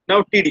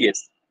 Now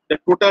TDS, the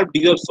total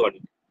dissolved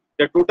solid.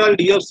 the total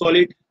D of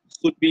solid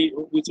should be,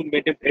 we should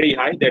maintain very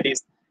high, that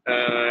is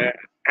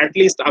at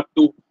least up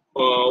to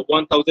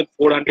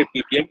 1400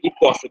 ppm if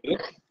possible,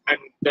 and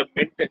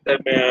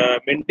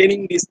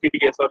maintaining this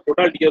TDS or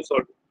total D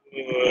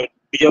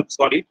of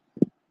solid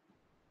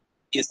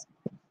is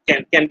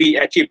can be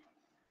achieved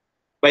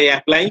by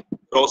applying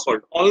raw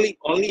salt, only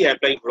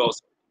applying raw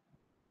salt.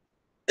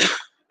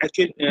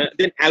 Actually,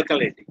 then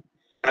alkalinity.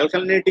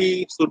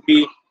 Alkalinity should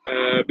be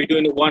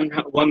between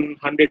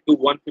 100 to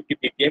 150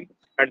 ppm,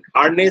 and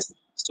hardness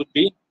should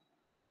be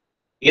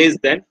less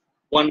than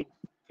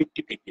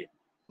 150 ppm.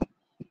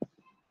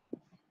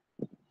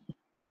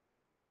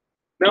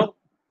 Now,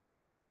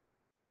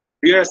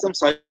 here are some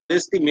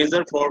suggestive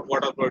measures for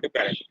water quality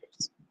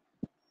parameters.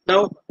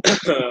 Now,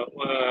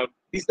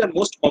 this is the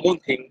most common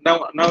thing.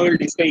 Now we'll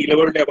discuss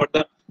elaborately about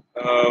the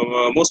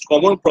most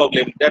common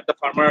problem that the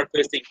farmer are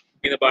facing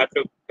in the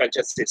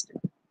bioculture system.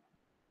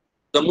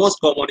 The most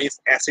common is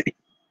acidic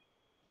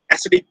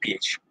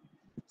pH.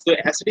 So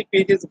acidic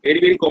pH is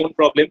very common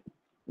problem.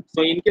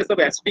 So in case of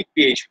acidic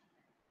pH,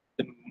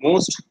 the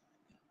most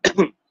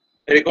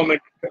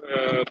recommended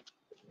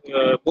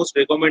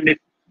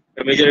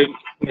measure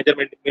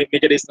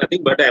is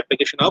nothing but the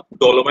application of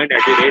dolomite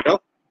at the rate of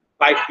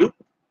 5 to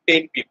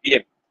 10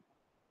 ppm.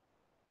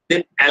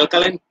 Then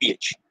alkaline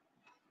pH.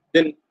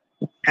 Then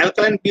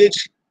alkaline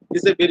pH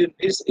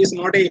is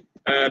not a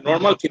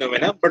normal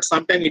phenomena, but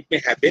sometimes it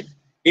may happen.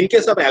 In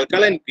case of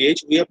alkaline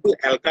pH, we have to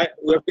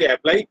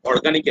apply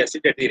organic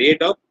acid at the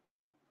rate of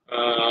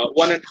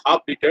 1.5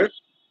 liter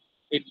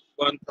in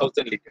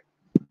 1000 liter.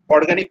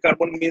 Organic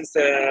carbon means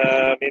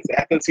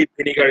apple seed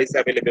vinegar is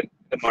available in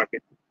the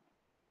market.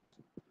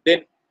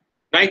 Then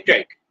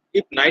nitrite.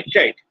 If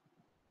nitrite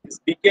is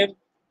became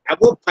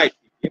above 5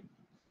 ppm,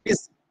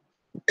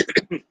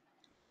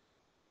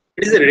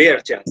 it is a rare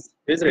chance.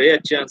 There is a rare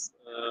chance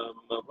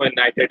when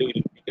nitrite will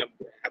become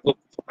above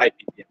 5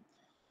 ppm.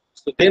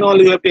 So then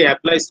all you have to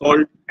apply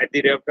salt at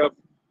the rate of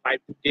 5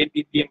 to 10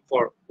 ppm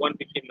for 1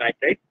 ppm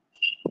nitrite,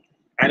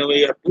 and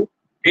we have to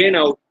drain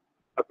out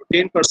up to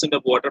 10%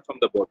 of water from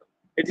the bottom.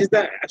 It is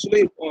the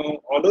actually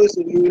always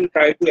we will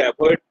try to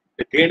avoid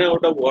the drain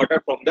out of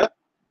water from the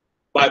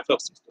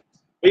Biofloc system.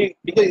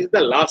 Because it's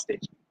the last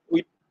stage.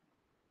 We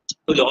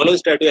will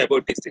always try to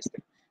avoid this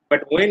system.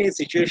 But when a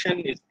situation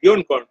is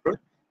beyond control,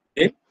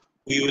 then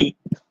we will,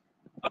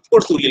 of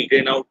course, we will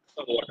drain out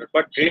some water.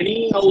 But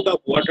draining out of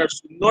water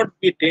should not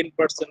be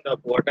 10%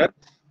 of water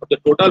of the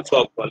total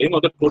floc volume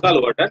or the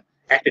total water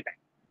at a time.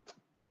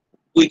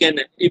 We can,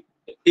 if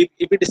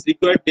it is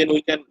required, then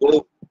we can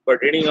go for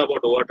draining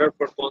about water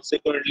for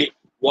consequently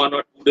 1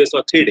 or 2 days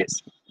or 3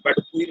 days. But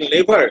we will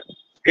never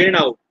drain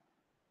out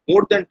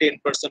more than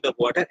 10% of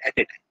water at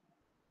a time.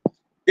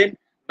 Then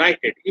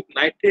nitrate. If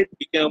nitrate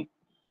become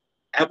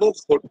above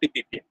 40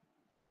 ppm,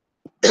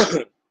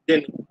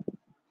 then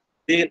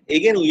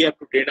again we have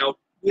to drain out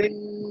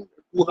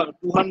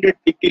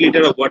 250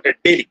 liter of water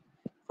daily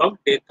from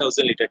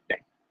 10,000 liter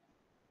tank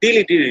till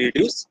it is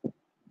reduced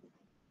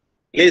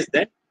less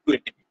than 20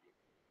 ppm.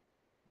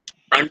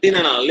 Until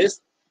and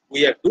unless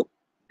we have to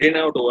drain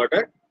out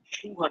water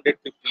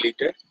 250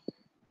 liter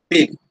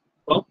daily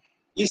from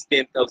each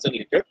 10,000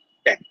 liter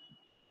tank.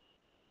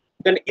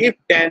 Then if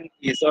tank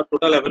is or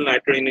total level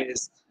nitrogen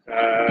is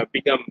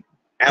become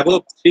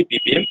above 3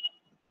 ppm,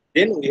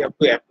 then we have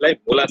to apply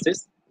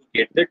molasses to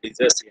get the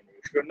desired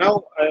ratio.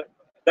 Now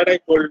that I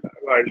told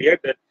earlier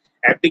that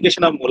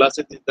application of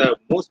molasses is the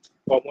most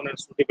common and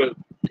suitable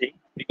thing,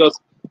 because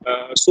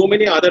so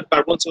many other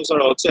carbon sources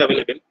are also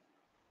available,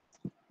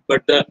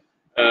 but the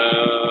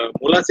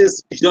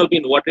molasses dissolve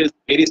in water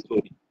very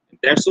slowly.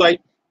 That's why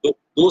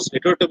those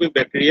heterotrophic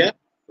bacteria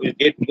will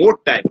get more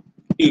time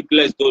to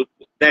utilize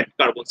that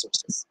carbon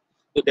sources.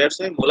 So that's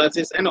why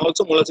molasses, and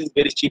also molasses is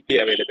very cheaply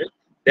available.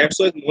 That's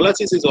why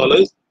molasses is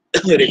always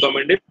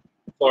recommended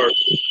for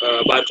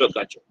bioculture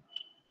culture.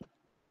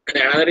 And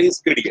another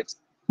is TDS.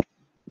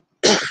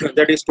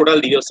 That is total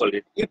D of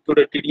solid. If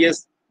total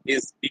TDS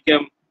is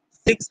become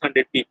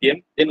 600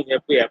 ppm, then we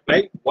have to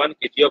apply 1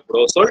 kg of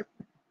raw salt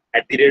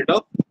at the rate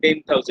of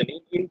 10,000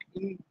 in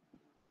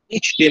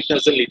each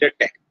 10,000 liter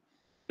tank.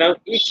 Now,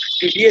 if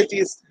TDS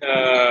is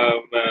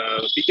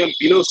become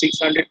below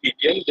 600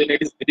 ppm, then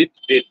it is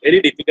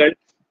very difficult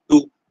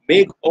to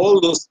make all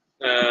those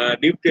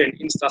nutrients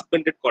in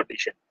suspended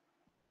condition.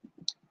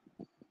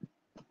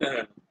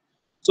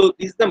 So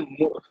this is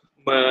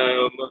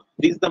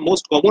the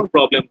most common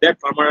problem that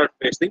farmers are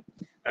facing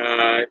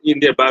in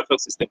their Biofloc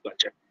system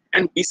culture.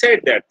 And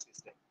beside that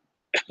system,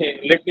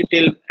 let me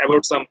tell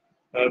about some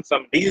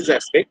disease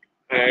aspect.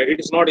 It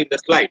is not in the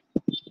slide.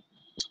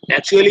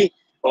 Actually,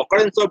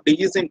 occurrence of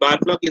disease in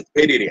Biofloc is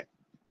very rare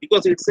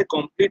because it's a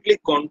completely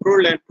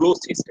controlled and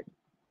closed system.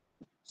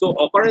 So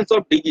occurrence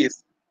of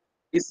disease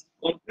is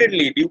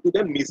completely due to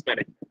the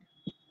mismanagement.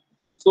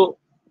 So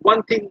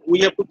one thing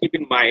we have to keep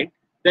in mind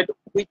that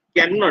we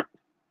cannot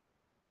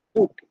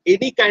put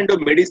any kind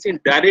of medicine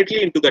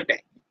directly into the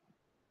tank.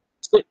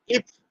 So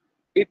if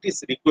it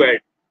is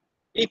required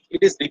to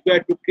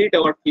treat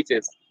our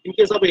fishes in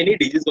case of any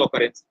disease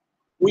occurrence,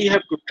 we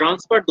have to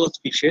transfer those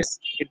fishes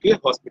into a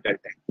hospital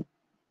tank.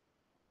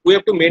 We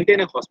have to maintain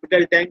a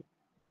hospital tank,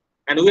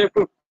 and we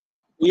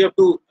have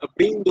to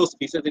bring those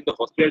fishes into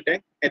hospital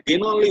tank, and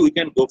then only we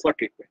can go for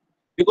treatment.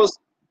 Because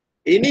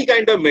any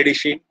kind of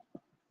medicine,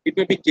 it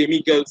may be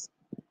chemicals,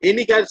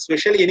 any kind,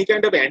 especially any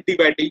kind of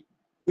antibiotic,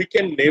 we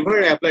can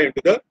never apply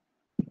into the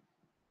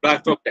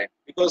Biofloc tank,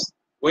 because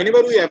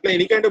whenever we apply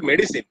any kind of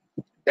medicine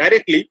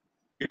directly,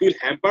 it will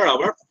hamper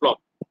our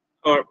flock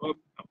or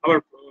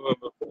our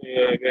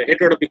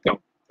heterotopic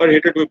count or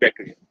heterotopic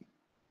bacteria.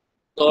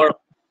 Or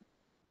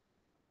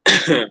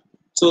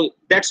so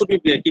that should be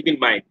keep in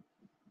mind.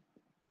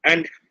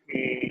 And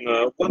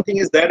one thing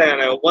is that,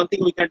 and one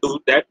thing we can do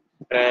that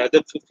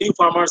the few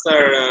farmers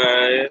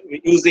are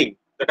using,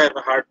 that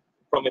I've heard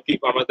from a few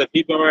farmers, the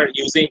few farmers are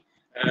using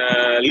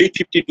leaf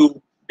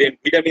 52, then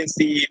vitamin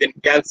C, then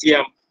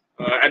calcium,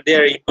 and they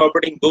are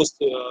incorporating those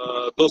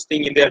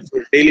things in their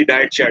daily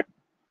diet chart.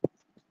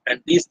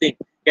 And these things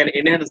can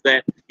enhance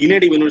the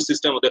innate immune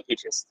system of the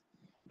fishes.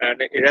 And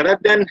rather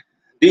than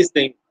these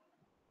things,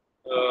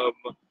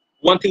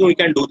 one thing we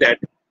can do that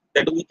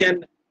we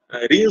can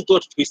reuse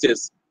those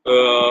fishes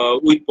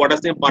with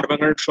potassium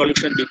permanganate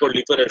solution before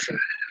liquefaction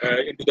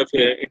into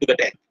the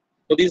tank.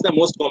 So this is the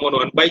most common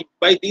one.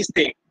 By these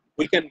things,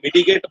 we can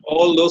mitigate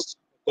all those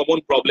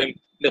common problems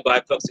in the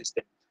Biofloc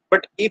system.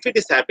 But if it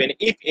is happening,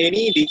 if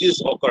any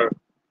disease occur,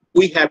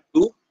 we have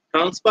to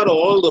transfer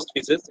all those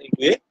fishes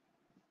into a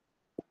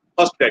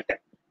hospital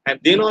tank, and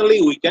then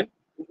only we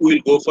will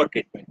go for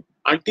treatment.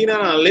 Until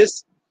and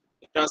unless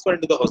transfer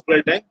into the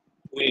hospital tank,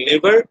 we will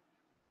never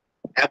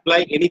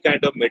apply any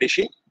kind of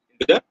medicine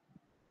into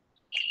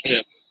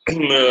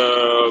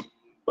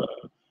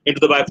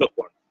the Biofloc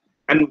pond.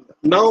 And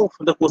now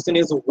the question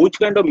is, which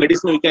kind of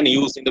medicine we can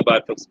use in the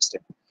Biofloc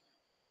system?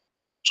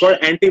 For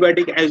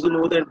antibiotic, as you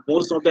know that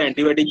most of the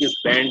antibiotic is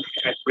banned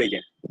at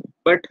present.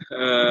 But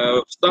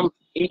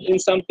in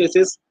some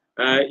cases,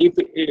 if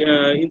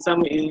in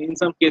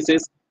some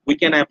cases we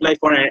can apply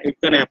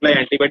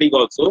antibiotic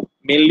also,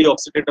 mainly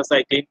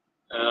oxytetracycline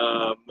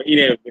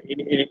in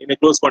a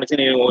close condition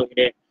in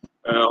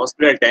a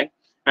hospital tank.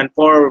 And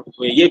for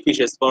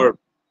fishes, for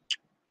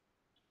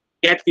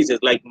catfishes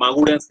like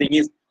magur and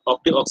stingis,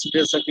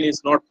 oxytetracycline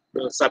is not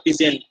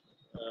sufficient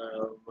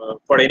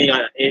for any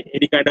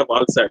kind of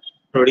ulcer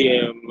for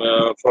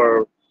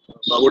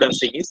magur and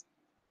stingis.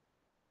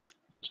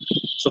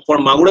 So for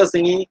magur and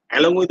stingi,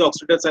 along with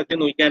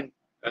oxytetracycline, we can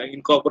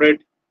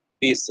incorporate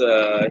this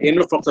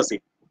enrofloxacin,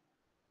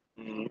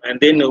 and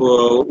then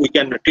we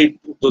can treat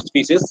those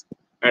fishes.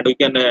 And we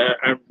can,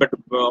 but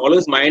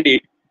always mind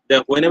it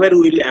that whenever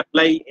we will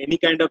apply any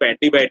kind of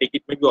antibiotic,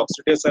 it may be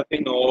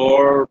oxytetracycline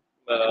or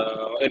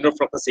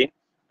enrofloxacin,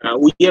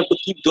 we have to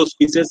keep those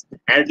fishes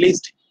at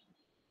least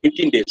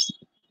 15 days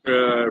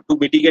to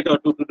mitigate or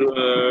to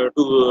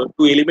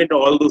eliminate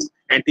all those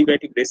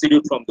antibiotic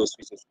residue from those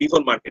fishes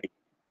before marketing.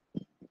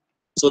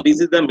 So this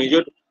is the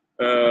major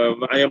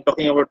I am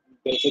talking about.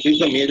 So this is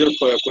the major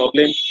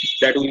problem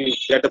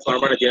that the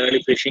farmer are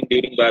generally facing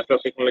during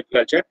Biofloc technology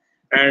culture.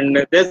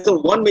 And there's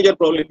one major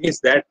problem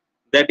is that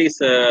is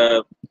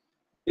the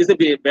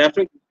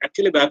Biofloc.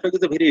 Actually, Biofloc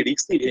is a very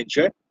risky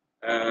venture.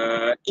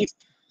 If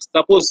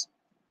suppose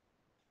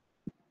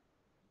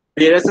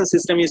the aeration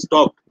system is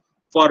stopped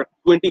for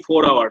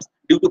 24 hours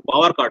due to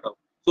power cutoff,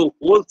 so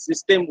whole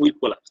system will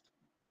collapse.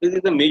 This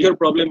is a major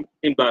problem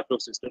in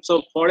Biofloc system.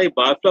 So for a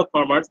Biofloc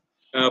farmers,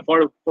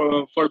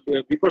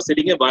 before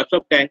setting a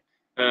Biofloc tank,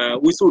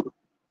 we should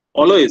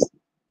always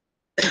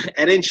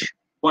arrange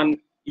one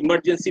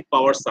emergency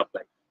power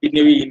supply. It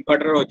may be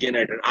inverter or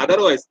generator.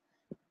 Otherwise,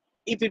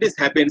 if it is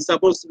happened,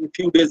 suppose a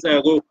few days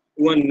ago,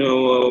 one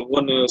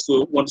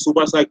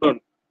super cyclone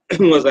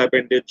was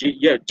happened.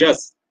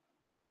 Just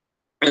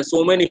and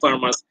so many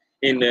farmers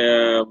in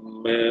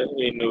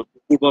Purba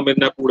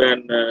Medinapur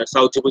and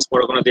South Chobis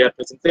Pargana, they are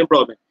facing same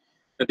problem.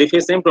 They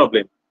face same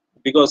problem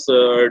because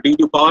due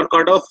to power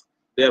cutoff,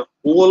 their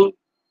whole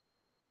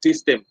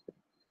system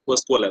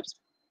was collapsed,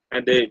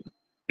 and they.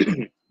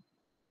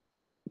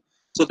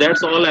 So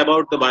that's all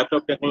about the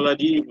Biofloc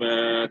technology.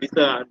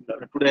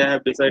 Today I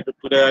have decided.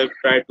 Today I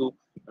tried to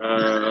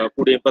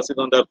put emphasis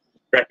on the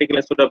practical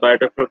aspect of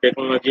Biofloc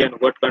technology and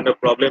what kind of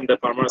problem the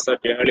farmers are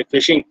generally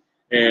facing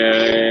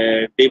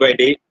day by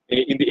day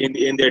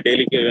in their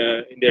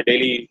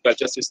daily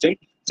culture system.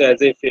 So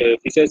as a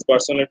fisheries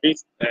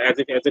personalities, as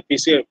a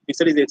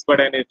fisheries expert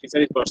and a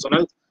fisheries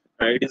personnel,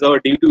 it is our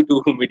duty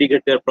to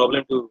mitigate their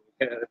problem.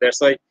 That's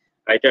why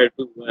I try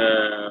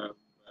to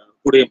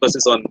put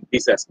emphasis on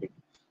this aspect.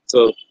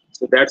 So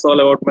that's all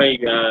about my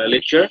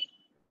lecture.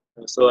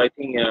 So I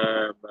think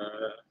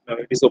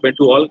it is open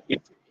to all.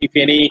 If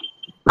any.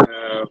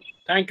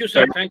 Thank you,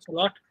 sir. Thanks a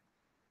lot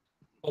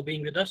for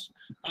being with us.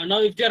 Now,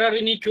 if there are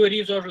any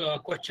queries or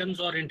questions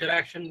or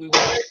interaction we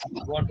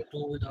want to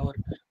do with our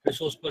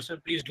resource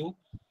person, please do.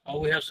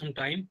 We have some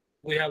time.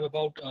 We have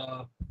about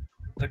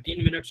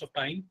 13 minutes of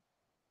time.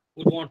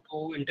 We want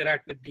to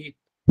interact with the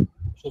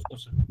resource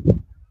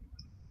person.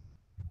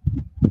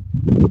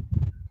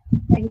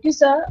 Thank you,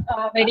 sir.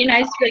 Very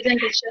nice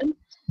presentation.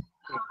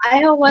 I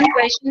have one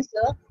question,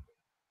 sir.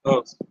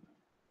 Oh,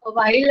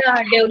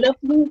 While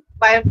developing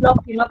biofloc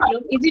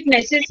inoculum, is it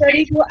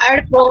necessary to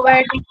add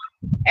probiotic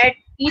at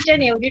each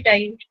and every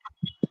time?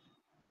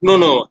 no,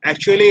 no.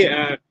 Actually,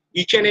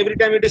 each and every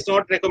time it is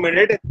not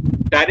recommended.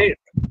 Direct.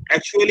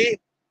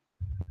 Actually,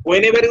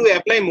 whenever you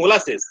apply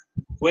molasses,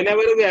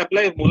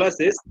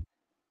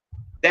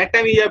 that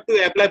time you have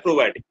to apply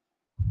probiotic.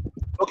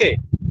 Okay.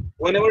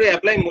 Whenever you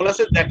apply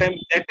molasses, that time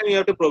you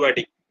have to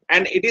probiotic,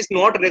 and it is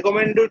not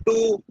recommended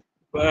to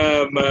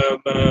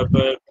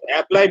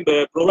apply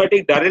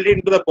probiotic directly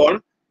into the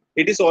pond.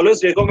 It is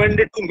always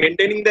recommended to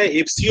maintaining the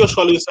FCO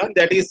solution,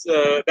 that is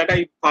that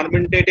I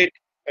fermented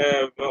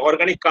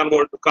organic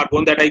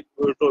carbon that I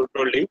told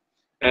you.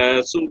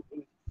 So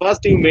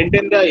first you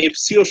maintain the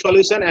FCO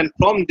solution, and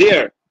from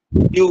there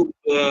you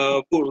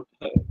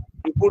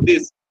put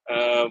this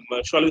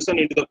solution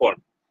into the pond.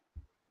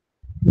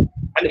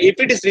 And if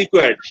it is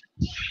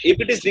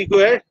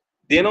required,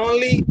 then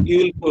only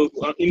you will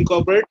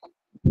incorporate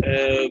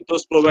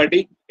those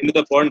probiotic into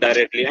the pond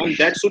directly, and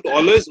that should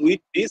always with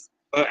this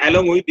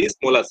along with this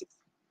molasses.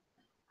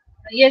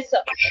 Yes,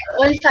 sir.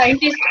 One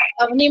scientist,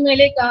 Avni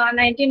Melek,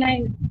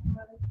 99,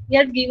 he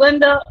has given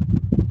the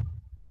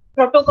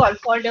protocol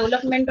for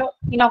development of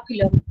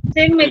inoculum.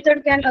 Same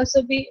method can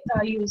also be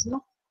used,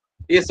 no?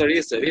 Yes, sir.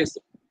 Yes,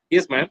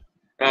 ma'am.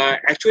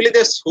 Actually,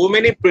 there's so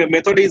many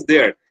method is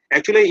there.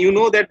 Actually, you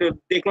know that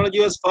technology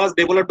was first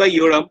developed by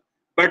Uram,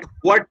 but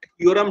what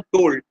Uram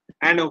told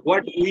and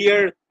what we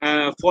are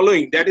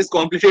following, that is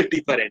completely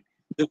different.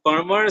 The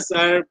farmers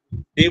are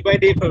day by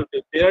day,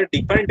 there are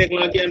different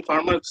technology, and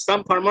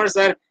some farmers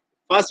are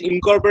first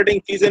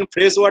incorporating fish and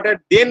fresh water,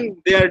 then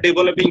they are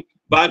developing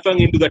biofloc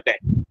into the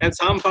tank. And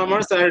some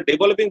farmers are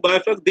developing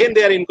biofloc, then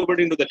they are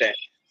incorporating into the tank.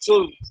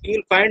 So you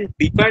will find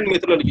different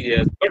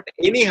methodologies. But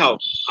anyhow,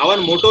 our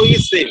motto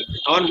is same.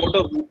 Our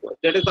motto,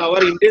 that is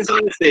our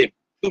intention is same,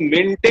 to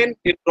maintain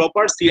a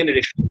proper CN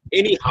ratio.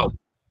 Anyhow.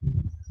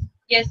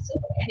 Yes, sir.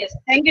 Yes.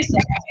 Thank you, sir.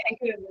 Thank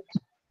you very much.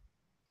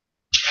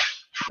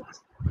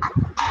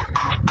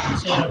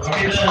 Sir,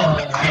 what is the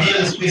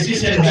ideal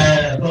species and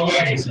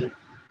probiotics?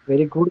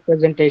 Very good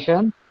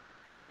presentation.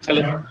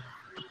 Hello.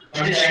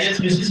 What is the ideal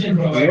species and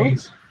Hello.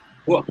 probiotics?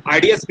 Oh,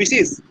 idea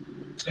species.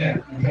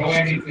 Sir,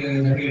 probiotic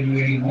that we are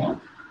doing now.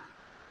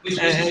 Which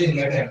species is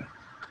better?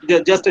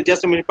 Just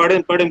a minute.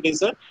 Pardon, please,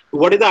 sir.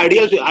 What is the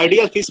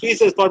ideal fish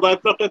species for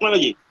biofloc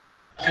technology?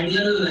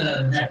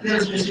 Ideal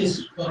bacterial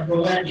species for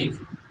probiotic.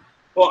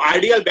 Oh,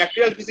 ideal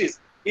bacterial species.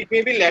 It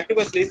may be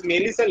lactobacillus,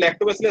 mainly sir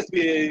lactobacillus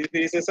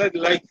species,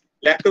 like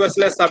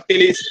lactobacillus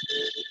subtilis,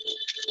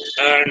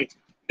 and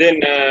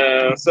then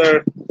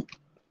sir,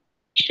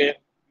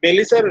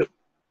 mainly sir.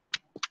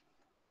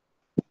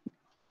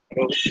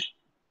 Oh.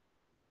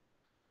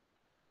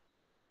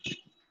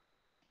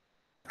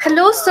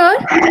 Hello, sir.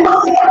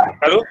 Hello.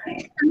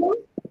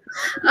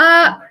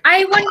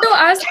 I want to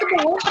ask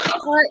about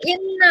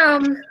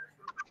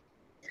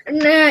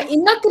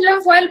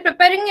inoculum. While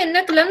preparing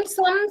inoculum,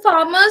 some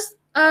farmers,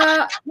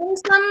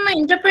 some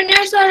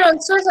entrepreneurs are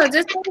also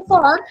suggesting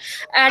for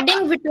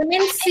adding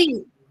vitamin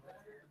C.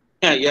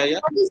 Yeah.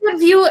 What is your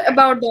view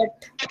about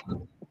that?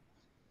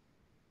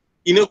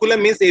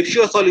 Inoculum means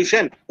FCO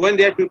solution. When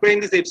they are preparing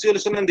this FCO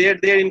solution, and they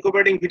are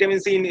incorporating vitamin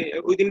C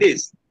within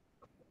this.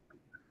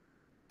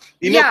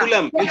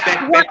 Inoculum means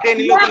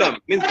bacterial inoculum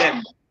means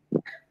that.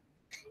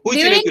 Which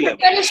During inoculum?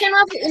 preparation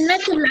of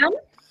inoculum,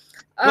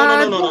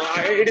 No.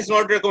 It is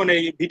not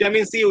recommended.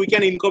 Vitamin C we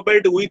can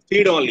incorporate with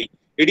feed only.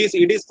 It is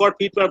for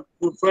feed for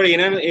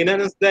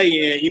enhance the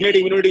innate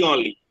immunity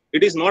only.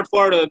 It is not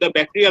for the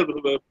bacterial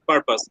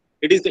purpose.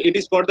 It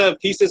is for the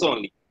fishes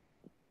only.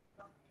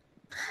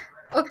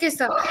 Okay,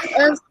 sir.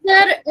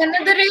 Sir,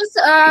 another is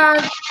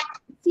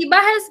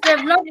SIBA has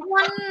developed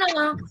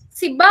one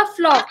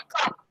Biofloc.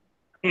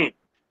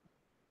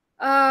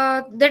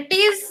 That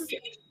is,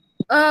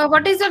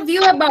 what is the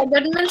view about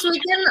that? Means we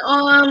can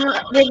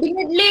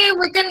readily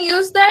we can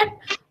use that,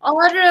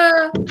 or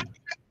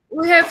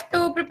we have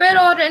to prepare,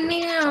 or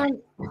any.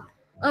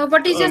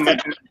 What is your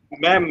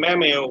ma'am,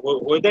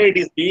 whether it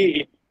is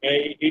it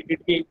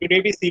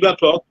may be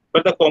Biofloc,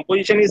 but the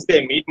composition is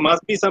same. It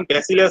must be some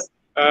bacillus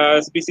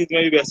species,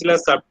 maybe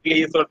Bacillus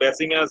subtilis or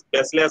Bacillus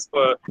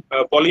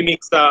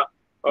polymixa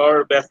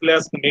or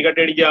Bacillus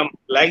megateridium,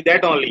 like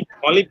that only.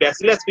 Only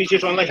Bacillus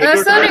species on the head.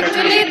 Sir,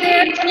 actually they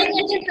are saying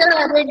it is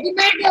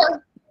ready-made.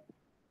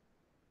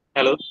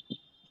 Hello.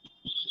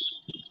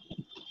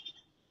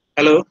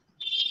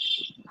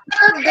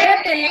 They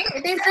are telling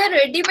it is a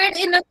ready-made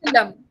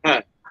inoculum.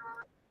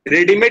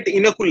 Ready-made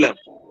inoculum.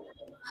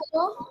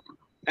 Hello.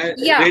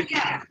 Yeah.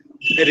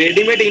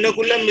 Ready-made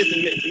inoculum is,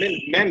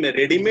 ma'am,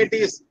 ready-made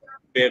is,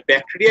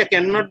 bacteria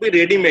cannot be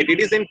ready-made. It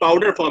is in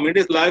powder form. It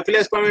is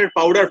lyophilized form in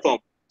powder form.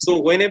 So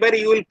whenever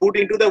you will put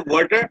into the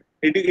water,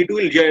 it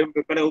will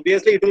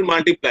obviously it will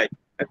multiply.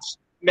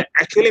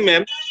 Actually,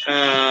 ma'am,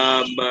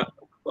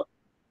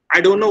 I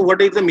don't know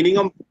what is the meaning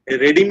of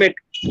ready-made,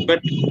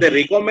 but the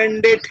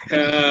recommended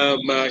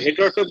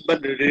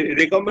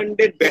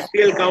recommended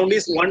bacterial count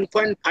is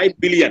 1.5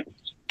 billion.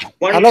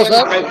 Hello,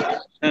 sir.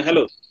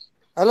 Hello.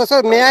 Hello,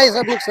 sir. May I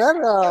submit, sir?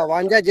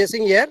 Vanja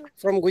Jasing here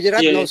from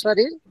Gujarat, Yeah, yeah.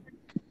 Navsari.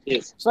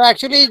 Yes. So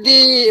actually,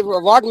 the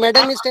what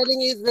madam is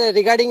telling is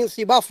regarding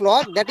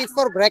Biofloc. That is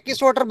for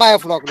brackish water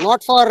biofloc,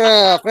 not for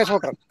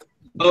freshwater.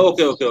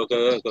 Okay, okay, okay,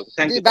 okay. Thank The you,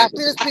 thank you.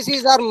 bacterial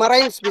species are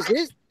marine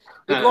species.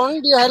 It will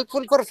only be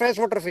helpful for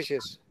freshwater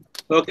fishes.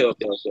 Okay,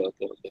 okay, okay,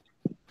 okay, okay.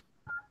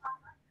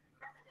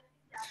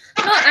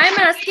 No, I'm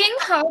asking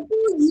how to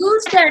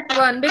use that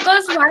one,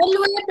 because while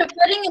we are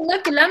preparing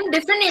inoculum,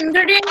 different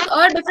ingredients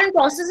or different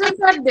processes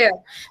are there.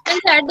 When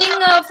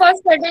adding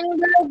first adding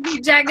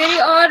the jaggery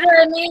or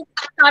any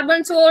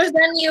carbon source,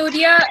 then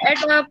urea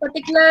at a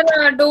particular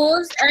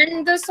dose,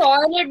 and the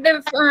soil at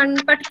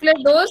particular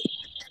dose.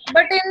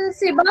 But in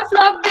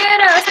Sibafloc, they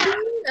are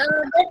asking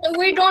that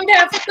we don't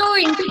have to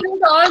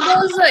integrate all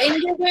those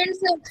ingredients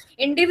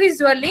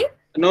individually.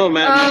 No,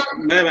 ma'am,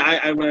 Uh,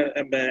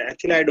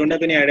 actually I don't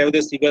have any idea of the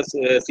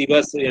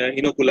Sivas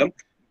inoculum,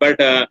 but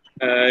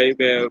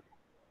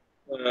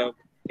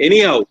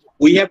anyhow,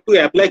 we have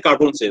to apply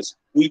carbon cells.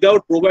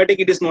 Without probiotic,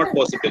 it is not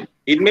possible.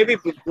 It may be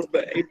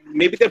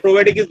the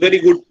probiotic is very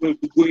good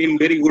in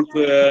very good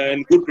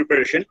in good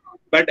preparation,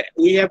 but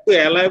we have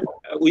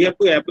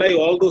to apply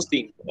all those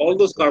things, all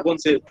those carbon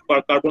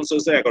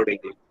sources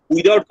accordingly.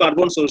 Without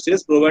carbon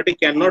sources,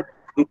 probiotic cannot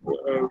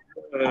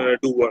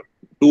do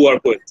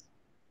work well.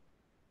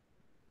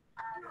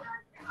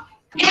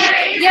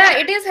 Yeah,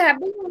 it is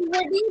happening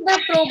already. The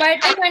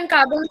probiotic and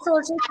carbon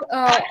sources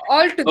all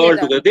All together.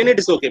 together. Then it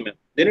is okay, ma'am.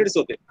 Then it is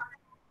okay.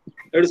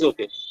 It is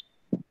okay.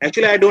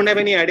 Actually, I don't have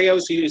any idea of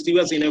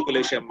Siva's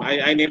inoculation.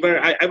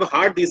 I've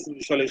heard this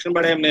solution,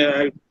 but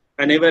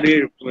I never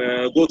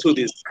go through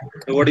this.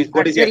 What is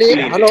Actually,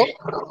 actually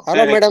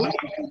hello, madam.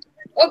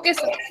 Okay,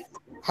 sir.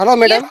 Hello,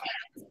 Yes, madam.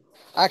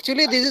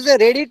 Actually, this is a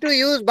ready to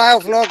use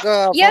Biofloc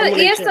yes,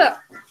 formulation. sir.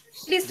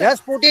 Please, sir.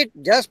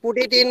 Just put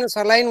it in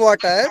saline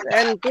water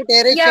and put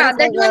aeration Yeah, for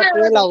that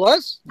one. 12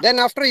 hours. Then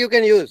after you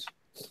can use.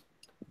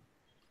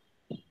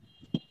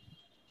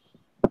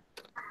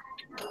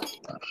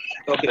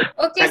 okay.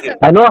 Okay, Thank you. sir.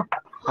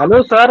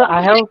 Hello, sir.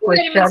 I have a Thank you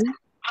very much. question.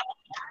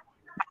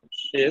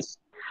 Yes.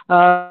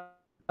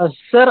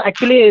 Sir,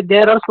 actually,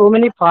 there are so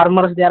many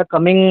farmers. They are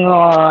coming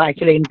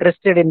actually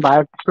interested in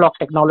biofloc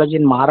technology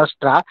in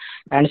Maharashtra,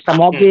 and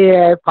some of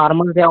the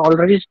farmers they are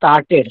already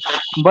started.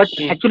 But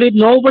actually,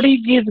 nobody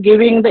is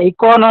giving the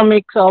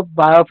economics of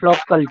biofloc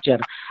culture,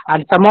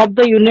 and some of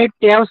the units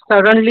they have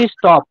suddenly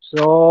stopped.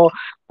 So,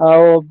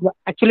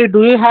 actually,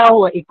 do you have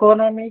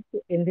economics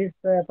in this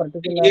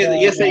particular?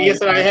 Yes,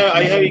 sir. I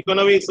have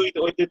economics with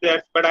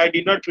that, but I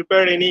did not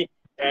prepare any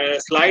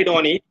slide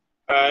on it.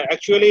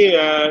 Actually,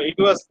 it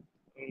was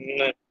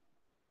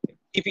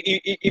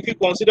if you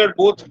consider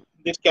both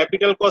this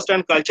capital cost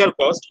and culture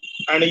cost,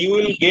 and you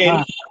will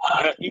gain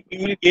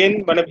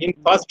in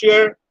first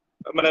year.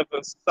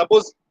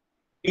 Suppose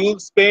you will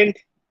spend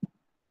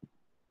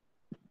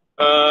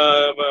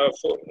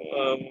for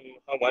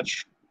how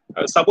much?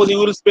 Suppose you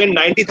will spend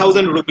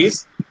 90,000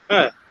 rupees.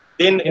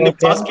 Then in the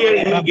Okay. first year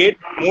you will get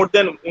more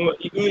than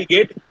you will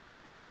get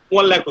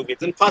 1 lakh rupees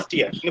in first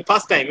year. In the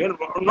first time,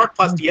 not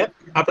first year.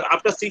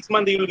 After 6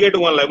 months you will get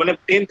 1 lakh. When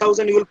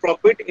 10,000 you will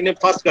profit in a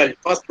first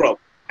crop,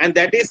 and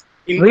that is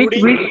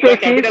including Which the species?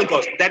 capital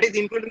cost. That is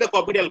including the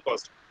capital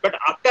cost. But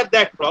after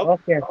that crop,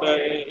 Okay.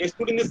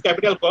 excluding this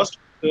capital cost,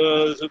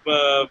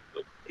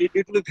 it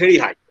will be very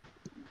high.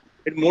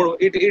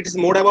 It is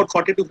more about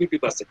 40 to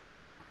 50%.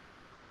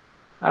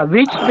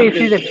 Which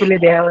species actually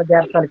they are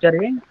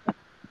culturing?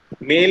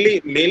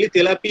 Mainly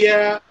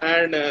tilapia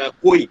and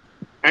koi,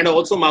 and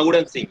also magur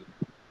and sing.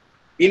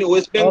 In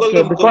West Bengal,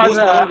 Okay, because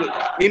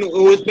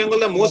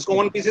the most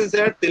common pieces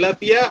are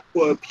tilapia,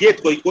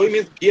 bhiet koi. Koi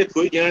means bhiet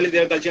koi. Generally, they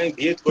are culturing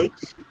bhiet koi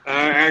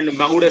and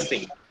magur and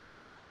sing.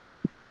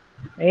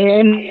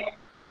 in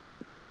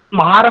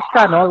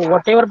Maharashtra, no,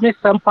 whatever means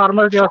some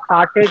farmers they have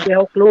started, they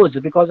have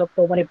closed because of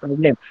so many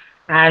problems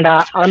and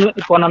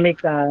uneconomic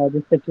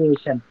this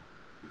situation.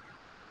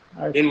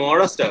 Uh, In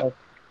Maharashtra,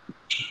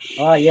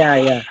 so, yeah,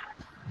 yeah.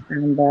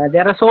 And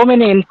there are so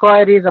many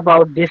inquiries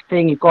about this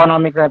thing,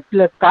 economic.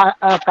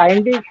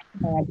 Kindly,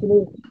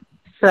 actually,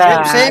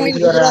 Same in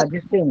your Gujarat.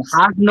 this thing,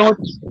 hard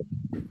notes.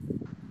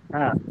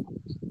 Uh,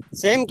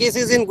 Same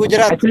cases in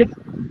Gujarat. actually,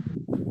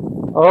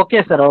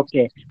 okay, sir.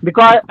 Okay,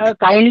 because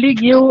kindly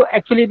give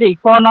actually the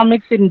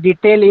economics in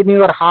detail in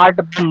your hard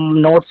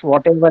notes,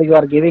 whatever you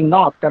are giving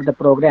now after the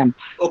program.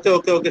 okay,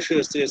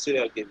 sure,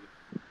 I'll give you.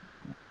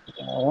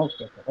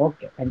 Okay, sir.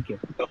 Okay, thank you.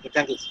 Okay,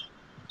 thank you,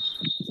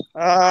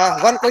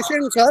 One question,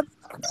 sir.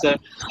 sir.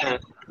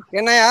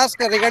 Can I ask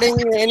regarding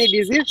any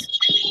disease?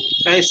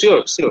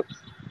 Sure.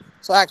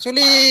 So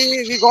actually,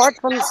 we got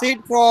some seed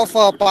of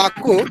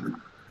paku.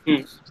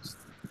 Hmm.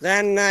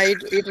 Then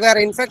it were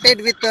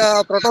infected with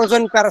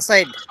protozoan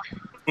parasite.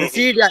 The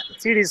seed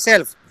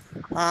itself,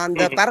 and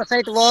the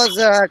parasite was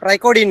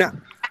trichodina.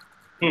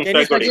 Can you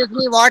Trichody. suggest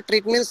me what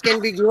treatments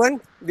can be given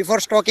before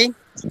stocking?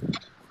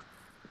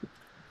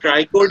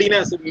 Trichodina.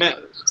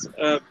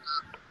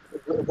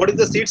 What is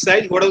the seed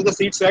size? What was the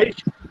seed size?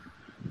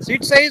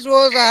 Seed size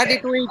was hardly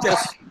 2 inches.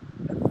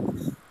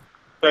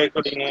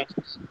 trichoderma.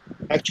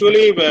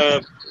 Actually,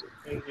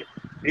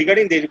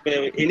 regarding the,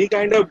 any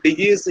kind of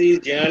disease is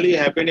generally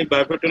happen in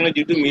biofloc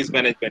due to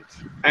mismanagement,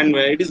 and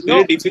it is very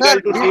No, sir,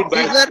 difficult to treat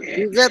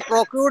these were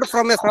procured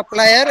from a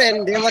supplier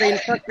and they were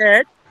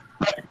infected,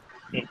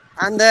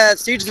 and the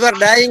seeds were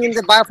dying in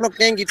the biofloc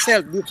tank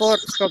itself before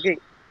stocking.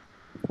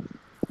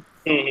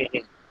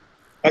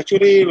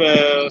 Actually,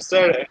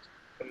 sir,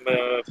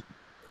 uh,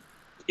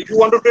 if you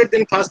want to treat,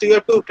 then first you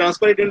have to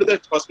transfer it into the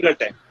hospital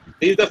tank.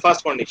 This is the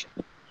first condition.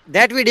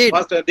 That we did.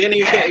 First, then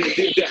you can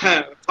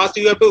first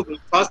you have to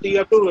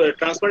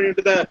transfer it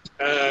into the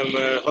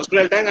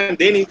hospital tank, and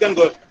then you can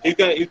go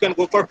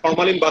for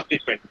formalin bath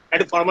treatment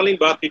and formalin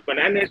bath treatment,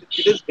 and it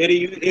is very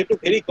you have to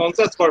very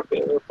conscious for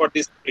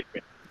this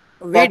treatment.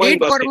 We did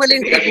bath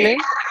formalin treatment.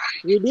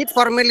 We did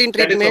formalin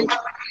That is treatment.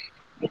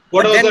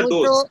 what But was the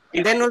dose?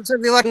 then also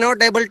we were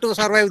not able to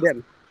survive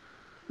them.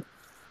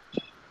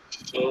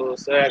 So,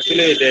 sir,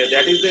 actually,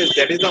 that is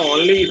the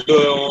only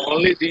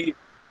the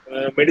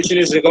medicine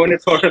is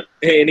recommended for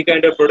any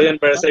kind of protein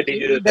parasite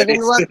disease. It doesn't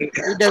work.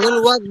 It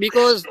doesn't work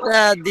because it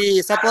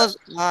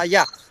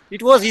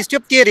was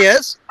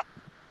Histopterius.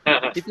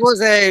 It was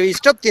a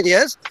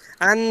Histopterius,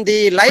 and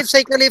the life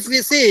cycle, if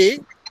we see,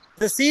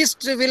 the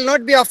cyst will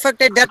not be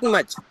affected that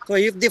much. So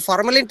if the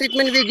formalin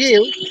treatment we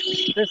give,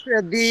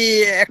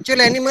 the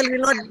actual animal will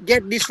not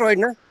get destroyed,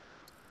 no?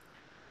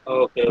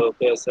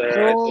 Okay,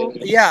 sir. So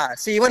yeah,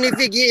 see, even if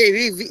we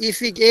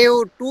gave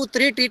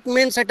 2-3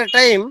 treatments at a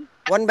time,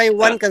 one by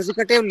one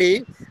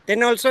consecutively,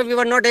 then also we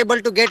were not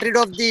able to get rid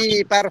of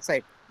the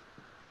parasite.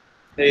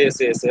 Yes.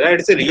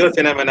 It's a real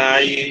phenomena.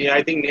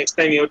 I think next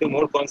time you have to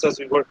more conscious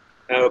before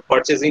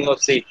purchasing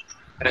of seed.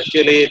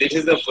 Actually, this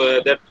is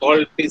the that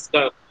fault is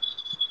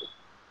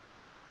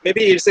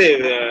maybe it's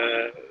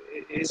a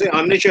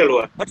unnatural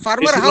one. But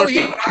farmer, how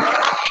he?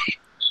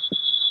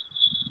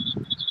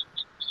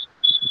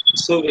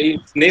 So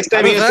next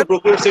time he has to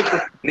procure seed.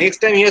 Next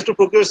time he has to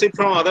procure seed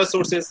from other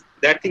sources.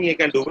 That thing he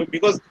can do,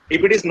 because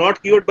if it is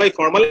not cured by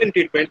formalin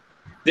treatment,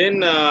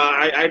 then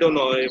I don't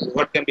know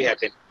what can be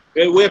happened.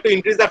 We have to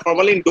increase the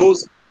formalin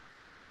dose.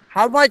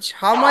 How much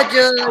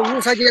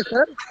you suggest,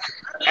 sir?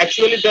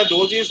 Actually, the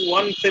dose is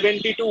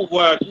 170 to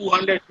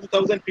 200,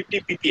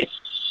 2050 ppm,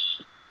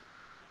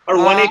 or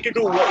 180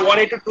 to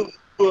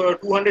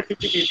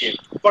 250 ppm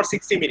for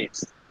 60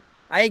 minutes.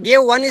 I gave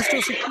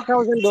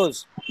 1:60,000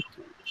 dose.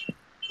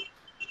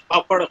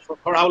 For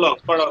how long?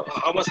 For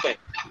how much time?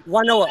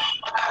 1 hour.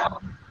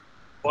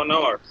 1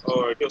 hour.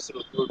 Oh, it was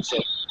good, sir.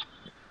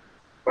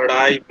 But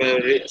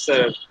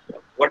sir,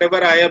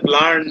 whatever I have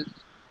learned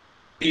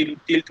till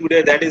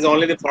today, that is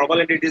only the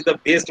formalin. It is the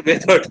best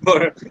method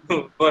for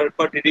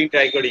treating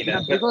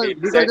trichoderma.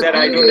 Besides that,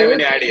 I don't have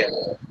any idea.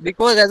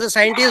 Because as a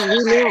scientist,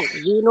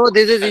 we know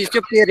this is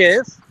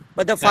Histopterius,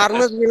 but the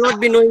farmers will not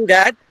be knowing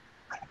that,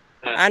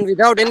 and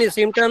without any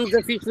symptoms,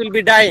 the fish will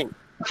be dying.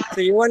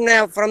 So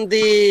even from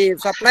the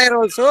supplier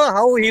also,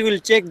 how he will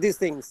check these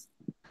things?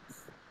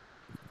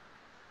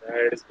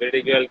 That is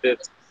very well.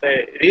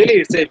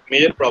 Really, it's a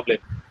major problem.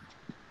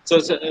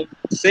 So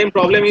same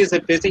problem is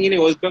facing in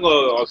West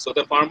Bengal also.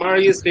 The farmer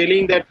is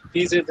telling that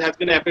fish has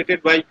been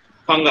affected by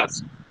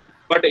fungus,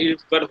 but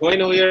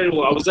when we are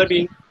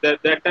observing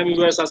that time we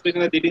were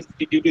suspecting that it is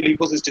due to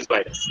leukocystitis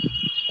virus.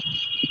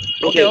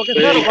 Okay,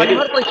 sir. One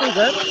more question,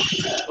 sir.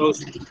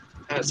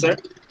 Sir.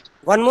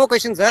 One more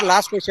question, sir.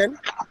 Last question.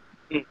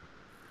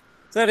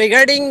 So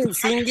regarding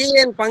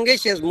Singi and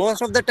Fungaceous,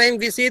 most of the time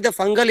we see the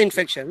fungal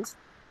infections.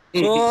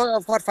 So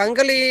for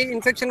fungal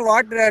infection,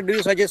 what do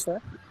you suggest,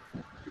 sir?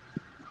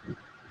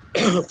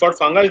 For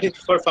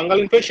fungal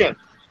infection?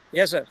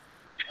 Yes, sir.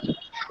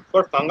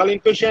 For fungal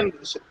infection,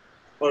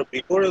 or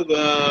before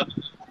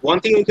one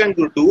thing we can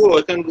do,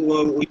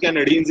 we can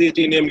rinse it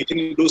in a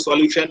methane blue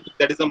solution.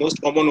 That is the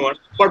most common one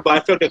for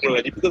Biofloc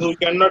technology, because we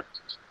cannot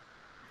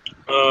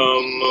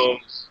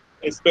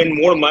spend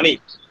more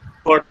money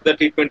for the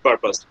treatment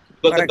purpose,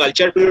 because the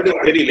culture period is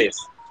very less,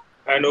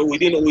 and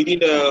within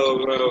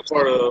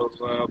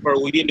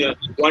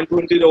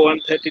 120 to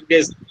 130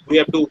 days we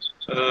have to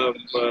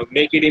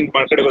make it in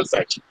marketable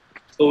size.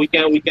 So we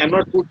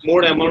cannot put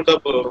more amount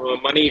of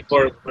money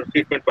for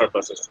treatment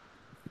purposes.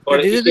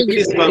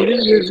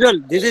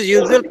 This is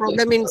usual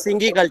problem in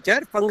Singi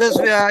culture. Fungus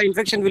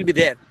infection will be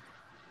there.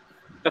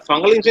 The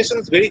fungal infection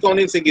is very common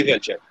in Singi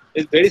culture.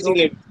 It's very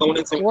common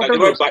in Singi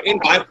culture.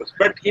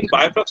 But in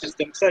Biofloc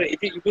system, sir,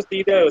 if you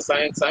see the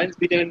science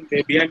behind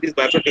this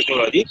Biofloc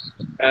technology,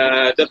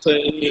 the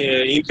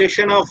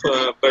infection of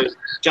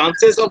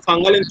chances of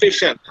fungal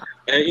infection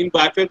in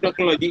Biofloc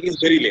technology is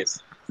very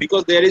less,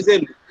 because there is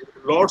a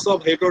lots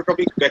of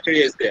heterotrophic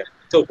bacteria is there.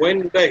 So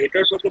when the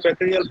heterotrophic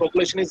bacterial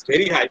population is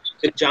very high,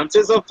 the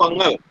chances of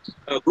fungal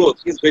growth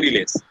is very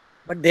less.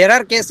 But there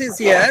are cases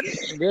here,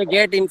 they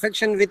get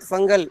infection with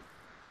fungal.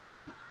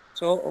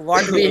 So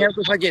what we have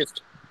to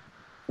suggest?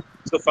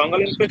 So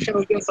fungal infection,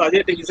 we can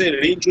suggest is a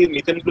rinse with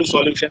methane blue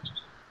solution.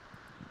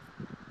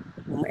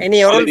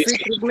 Any oral feed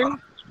treatment?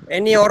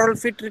 Any oral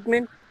feed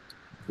treatment?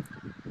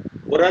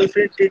 Oral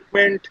feed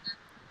treatment,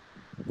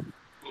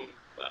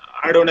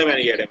 I don't have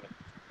any idea.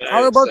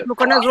 How about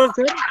fluconazole,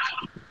 sir?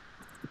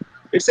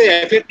 It's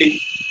effective.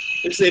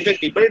 It's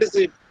effective, but it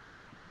is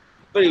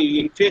but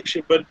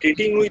infection. But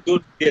treating with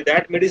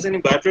that medicine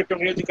in biofloc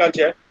technology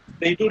culture,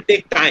 then it will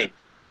take time.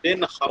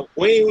 Then how,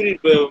 when you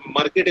will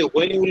market it,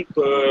 when you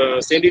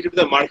will send it to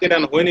the market,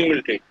 and when you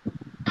will treat.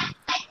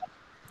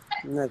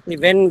 No, see,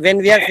 when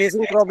we are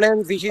facing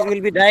problems, fishes will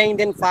be dying.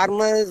 Then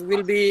farmers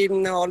will be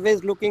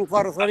always looking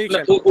for a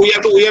solution. We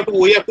have to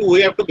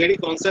very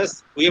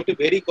conscious. We have to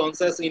very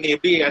conscious in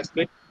every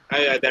aspect.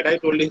 That I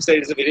told him, sir,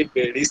 it's a very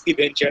risky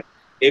venture.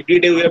 Every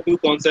day we have to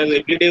conscious.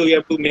 Every day we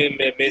have to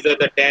measure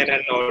the tan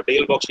and or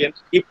dealboxian.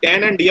 If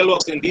tan and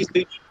dealboxian, these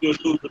two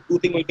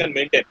things we can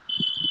maintain,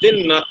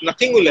 then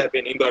nothing will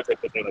happen in biotech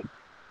technology.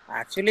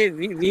 Actually,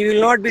 we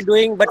will not be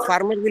doing, but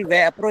farmers will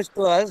approach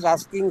to us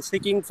asking,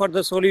 seeking for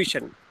the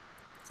solution.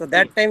 So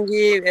that time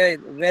we,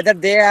 whether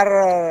they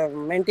are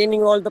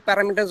maintaining all the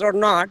parameters or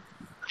not,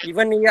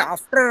 even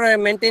after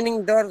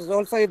maintaining those,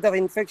 also if the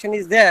infection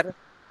is there,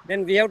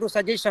 then we have to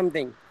suggest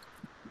something.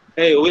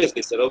 Hey,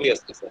 obviously, sir.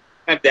 Obviously, sir.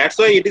 And that's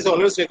why it is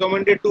always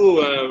recommended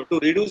to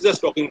reduce the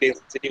stocking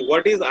density.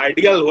 What is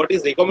ideal? What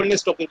is recommended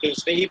stocking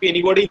density? If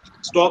anybody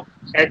stock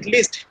at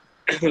least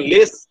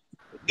less,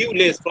 give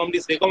less from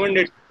this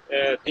recommended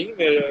thing,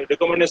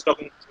 recommended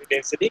stocking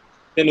density,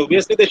 then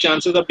obviously the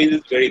chances of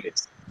disease very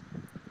less.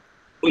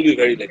 Will be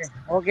very less.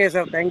 Okay,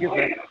 sir. Thank you,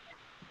 sir.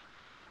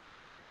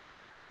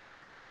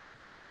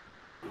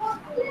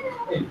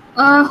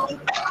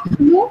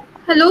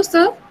 Hello,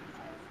 sir.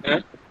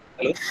 Hello.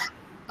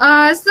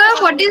 Sir,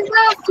 what is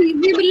the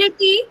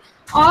feasibility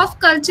of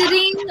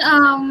culturing,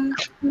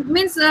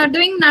 means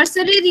doing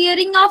nursery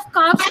rearing of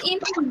calves in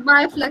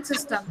biofloc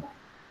system?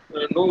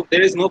 No,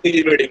 there is no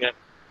feasibility, ma'am.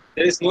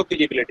 There is no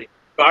feasibility.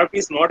 Carp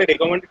is not a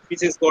recommended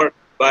species for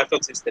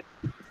biofloc system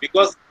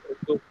because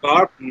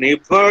carp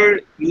never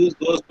use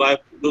those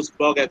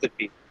frog as a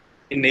feed.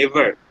 It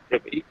never.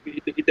 It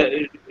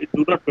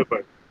do not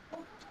prefer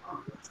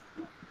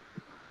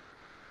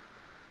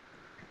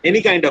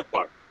any kind of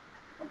carp.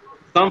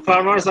 Some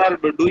farmers are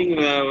doing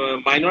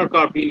minor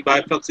carp in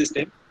biofloc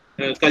system,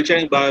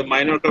 culturing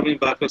minor carp in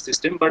biofloc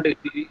system, but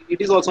it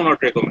is also not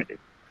recommended.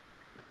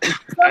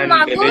 For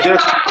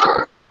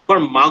magur? For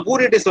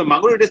magur it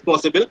is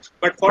possible,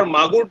 but for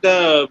magur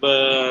the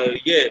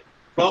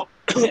flock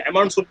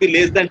amount should be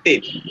less than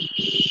 10.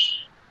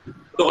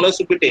 Dollars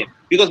should be 10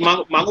 because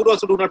magur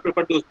also do not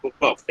prefer those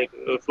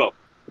flock,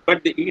 but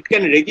it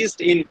can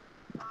register in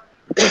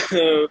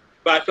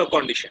biofloc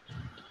condition.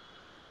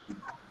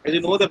 As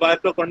you know, the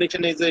biofloc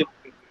condition is a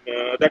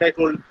that I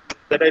told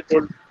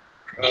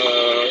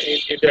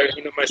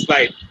in my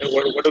slide.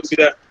 What would be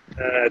the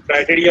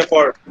criteria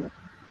for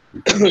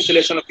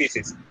selection of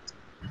species?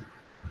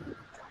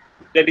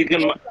 That it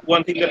can,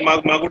 one thing that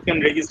magur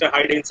can register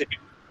high density.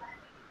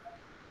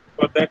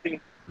 For that thing,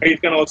 it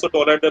can also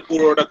tolerate the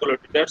poor water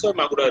quality. That's why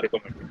magur are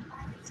recommended.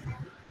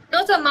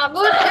 No, sir.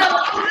 Magur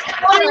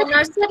for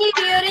nursery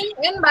rearing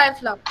in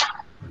biofloc.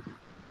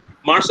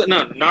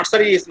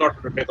 Nursery is not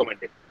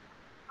recommended.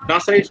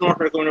 Nursery is not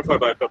recommended for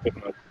biofloc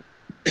technology.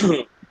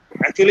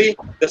 Actually,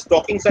 the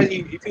stocking size,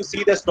 if you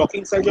see the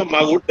stocking size of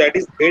magur, that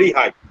is very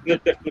high. We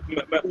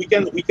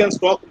can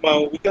stock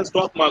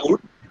magur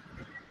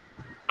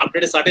after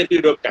a certain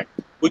period of time.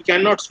 We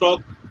cannot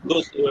stock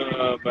those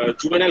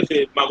juvenile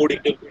magur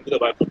into the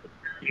biofloc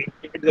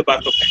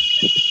tank.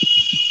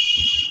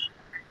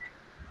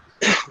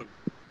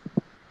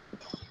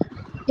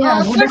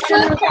 Yeah, sir,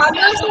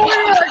 farmers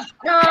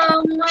are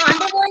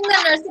undergoing the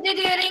nursery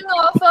rearing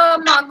of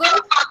magur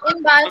in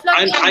biofloc.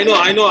 I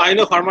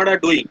know farmers are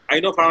doing.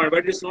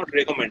 But it's not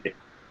recommended.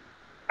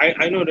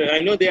 I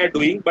know they are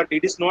doing, but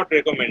it is not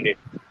recommended.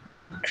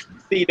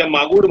 See the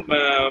magur.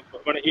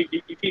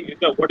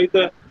 What is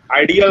the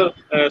ideal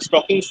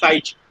stocking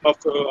size of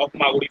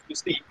magur? If you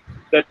see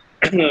that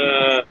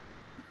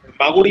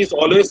magur is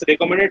always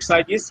recommended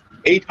size is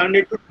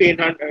 800 to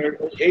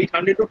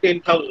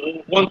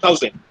 10,000,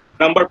 1,000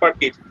 number per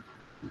kg,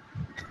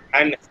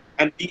 and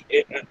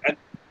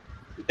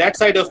that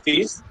side of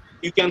fish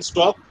you can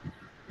stock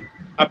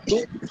up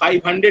to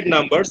 500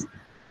 numbers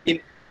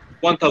in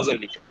 1,000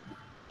 liters.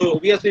 So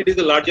obviously it is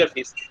a larger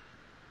fish.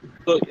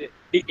 So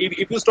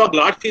if you stock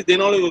large fish,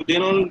 then only you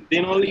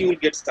will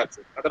get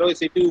success.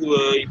 Otherwise, if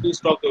you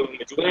stock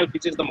juvenile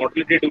fishes, the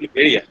mortality rate will be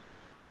very high.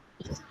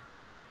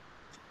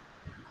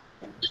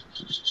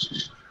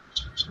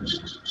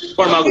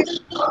 For magur.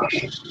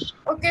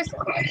 Okay, sir.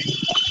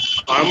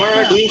 Farmers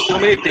are doing so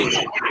many things.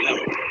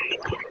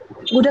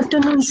 Good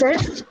afternoon, sir.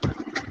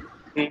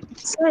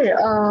 Sir,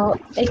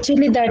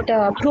 actually that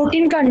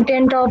protein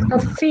content of the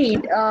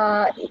feed,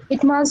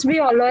 it must be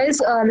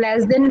always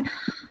less than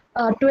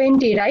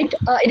 20, right?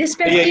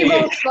 Irrespective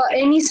of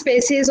any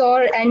species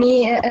or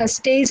any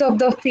stage of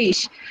the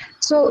fish.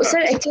 So, sir,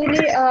 actually,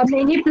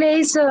 many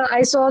places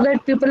I saw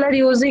that people are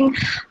using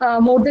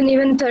more than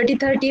even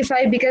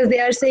 30-35 because they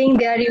are saying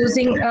they are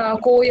using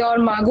koi or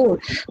magur.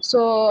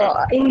 So,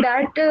 in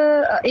that,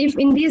 if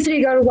in this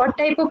regard, what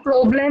type of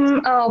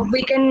problem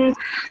we can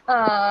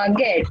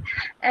get?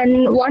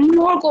 And one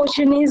more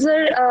question is,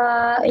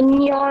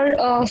 in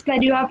your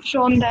study, you have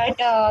shown that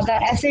the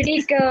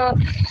acidic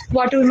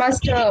water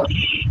must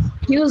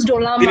use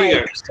dolomite.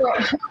 Vinegar. So,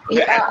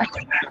 yeah,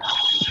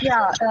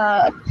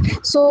 yeah.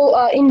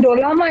 So in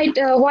dolomite,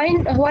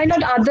 why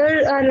not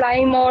other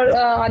lime or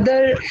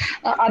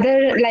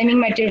other liming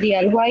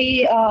material?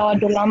 Why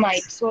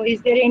dolomite? So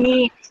is there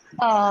any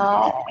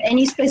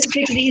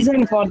specific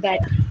reason for that?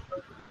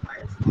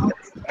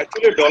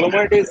 Actually,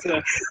 dolomite is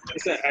an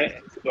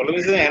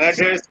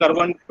anhydrous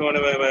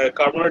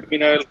carbonate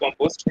mineral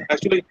compost.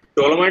 Actually,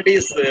 dolomite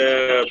is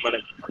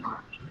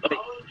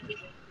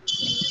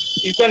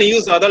you can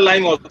use other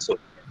lime also,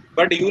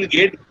 but you will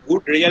get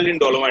good result in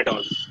dolomite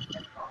only.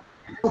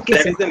 Okay,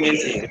 That sir. is the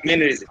main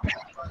reason.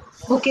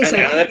 Okay, And sir.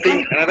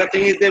 another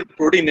thing is the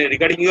protein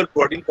regarding your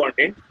protein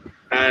content,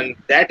 and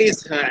that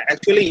is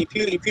actually if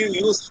you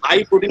use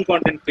high protein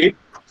content feed,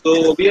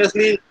 so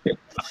obviously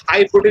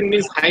high protein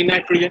means high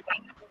nitrogen.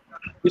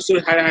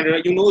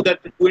 You know that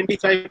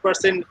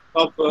 25%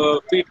 of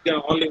feed can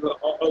only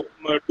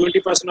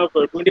 20% of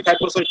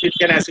 25% feed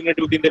can assimilate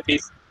within the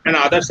fish, and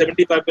other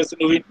 75%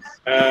 will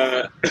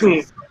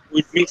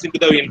will mix into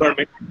the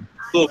environment.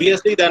 So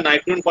obviously the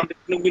nitrogen content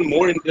will be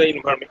more into the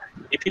environment.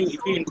 If you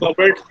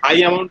incorporate high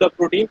amount of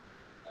protein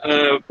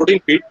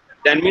feed,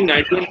 that means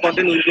nitrogen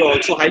content will be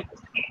also high.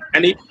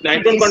 And if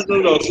nitrogen Okay. content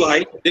will be also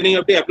high, then you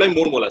have to apply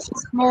more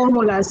molasses. More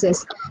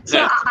molasses. So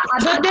Yeah.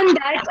 other than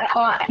that,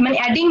 I mean,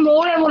 adding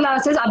more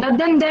molasses. Other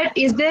than that,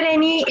 is there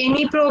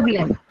any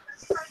problem?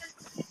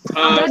 Uh,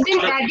 Other than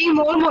adding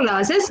more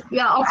molasses,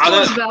 yeah, of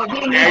other course,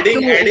 we need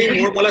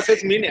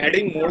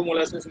adding more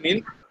molasses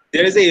mean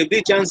there is a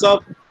every chance of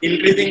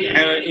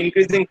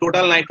increasing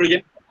total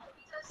nitrogen.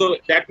 So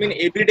that means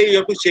every day you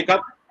have to check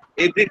up.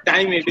 Every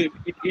time it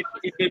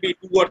may be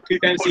 2 or 3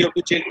 times you have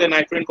to check the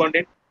nitrogen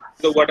content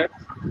in the water.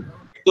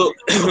 So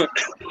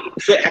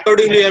so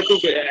accordingly you have to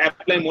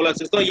apply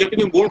molasses. So you have to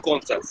be more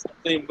conscious. So,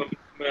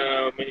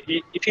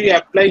 if you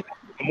apply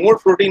more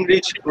protein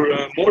rich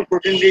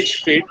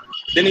feed,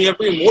 then you have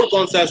to be more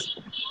conscious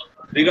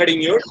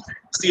regarding your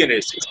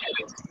CNS.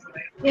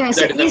 Yes.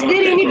 That is the Is there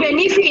main any point.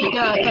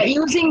 benefit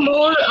using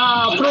more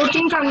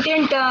protein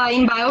content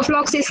in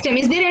biofloc system?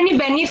 Is there any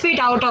benefit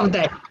out of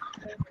that?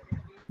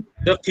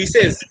 The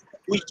fishes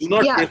which do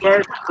not Yeah.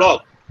 prefer flock,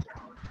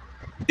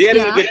 there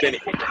will Yeah. get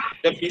benefit.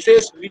 The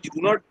fishes which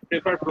do not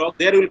prefer flock,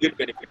 there will get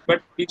benefit.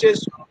 But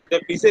the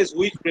fishes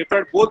which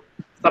prefer both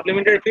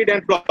supplementary feed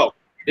and flock,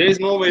 there is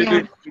no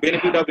Yeah.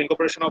 benefit of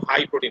incorporation of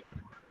high protein.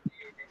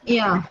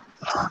 Yeah.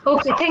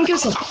 Okay. Thank you,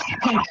 sir.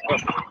 Thank you.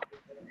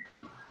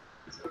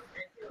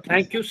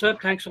 Thank you, sir.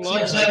 Thanks a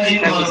lot. Sir, I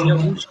think Thank you, sir. we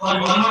have reached. one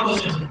more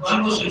question, sir.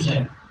 One question,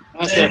 sir.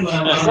 Sir. Sir,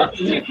 Sir,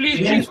 even,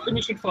 please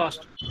finish it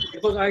fast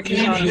because I think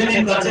even some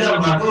in of us culture may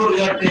of need. macro, we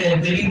are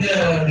taking the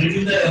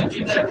reduce the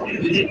keep the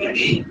protein within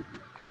 20.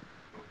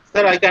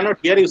 Sir, I cannot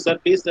hear you, sir.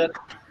 Please, sir.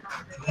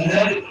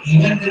 Whether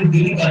even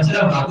during culture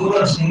of macro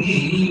or singi,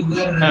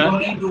 we are Uh,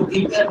 recommending to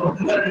keep the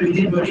protein content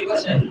within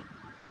 20%.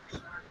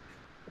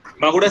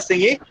 Maguda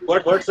Singhi,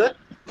 what, sir?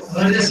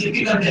 What is the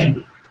CP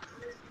content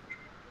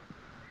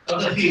of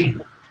the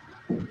feed?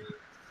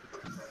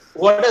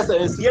 What is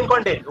CN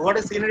content? What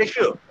is CN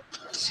ratio?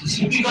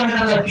 CP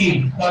content of the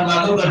feed for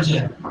macro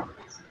culture.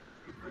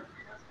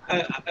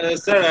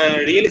 Sir,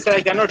 really, sir,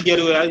 I cannot hear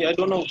you. I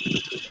don't know.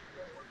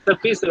 Sir,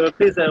 please,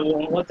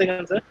 1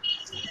 second, sir.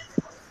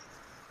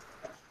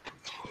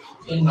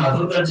 In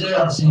macro culture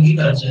or singi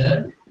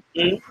culture,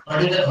 Hmm.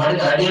 what is the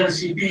ideal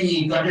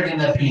CP content in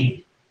the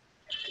feed?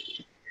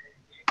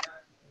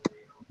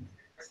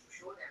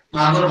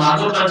 Macro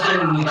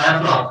culture in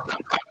Biofloc.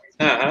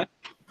 Uh-huh.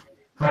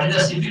 What is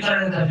the CP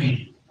content in the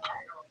feed?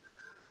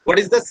 What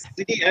is the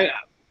city?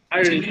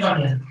 CP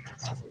content.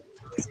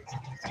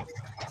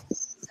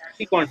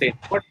 City content.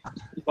 What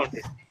city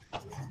content?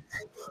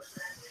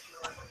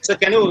 Sir,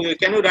 can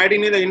you write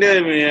in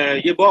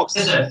the your box?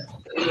 Yes,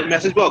 sir.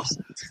 Message box.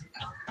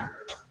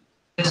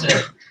 Yes, sir.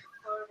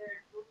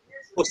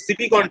 Oh,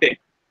 CP content.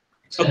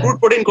 Sir. Crude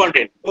protein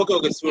content.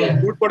 Okay. So Yeah.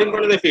 crude protein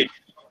content is feed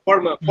for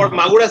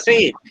Magura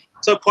Singi.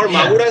 So for Yeah.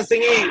 Magura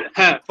Singi,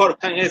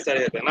 yes, sir.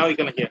 Now you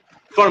can hear.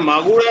 For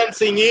Magura and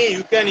Singi,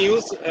 you can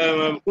use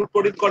crude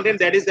protein content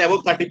that is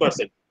above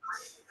 30%.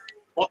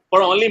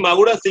 For only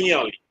Magura Singi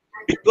only,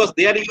 because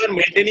there you are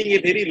maintaining a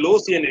very low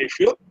CN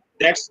ratio.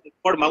 That's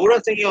for Magura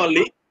Singi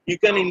only. You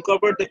can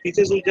incorporate the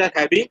fishes which are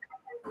having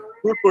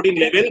crude protein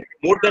level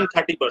more than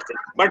 30%.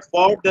 But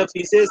for the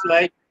fishes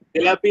like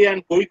tilapia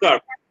and koi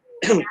carp,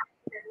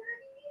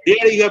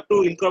 there you have to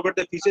incorporate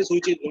the fishes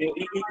which is,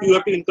 you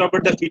have to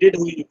incorporate the feeded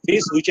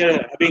fish which are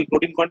having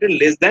protein content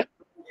less than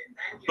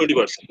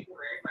 20%.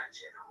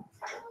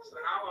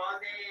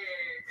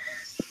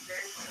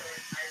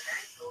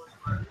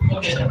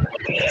 Okay, sir.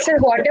 Sir,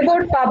 what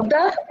about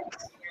PABDA?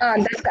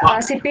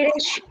 That CP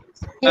ratio?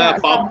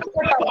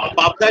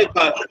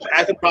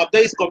 Papda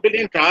is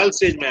completely in trial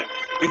stage, ma'am,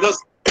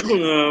 because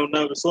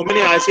now so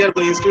many ICR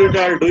institutes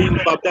are doing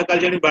Papda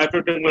culture in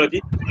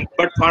biotechnology,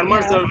 but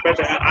farmers are. But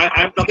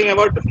I am talking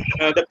about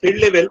the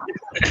field level,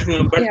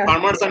 but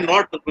farmers are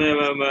not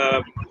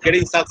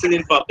getting success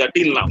in Papda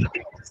till now.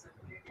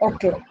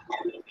 Okay.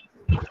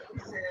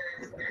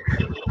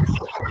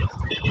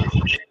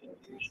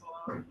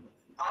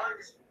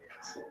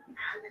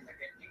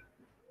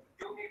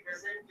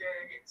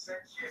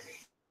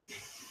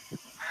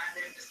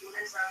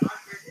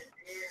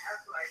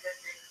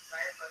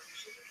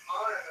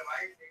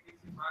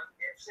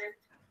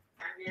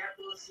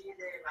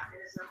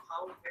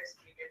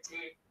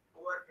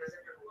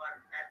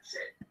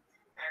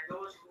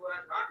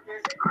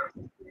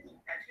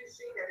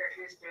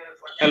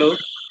 Hello.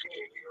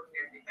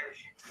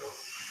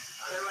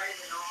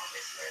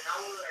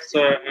 So,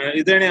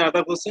 is there any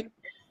other question?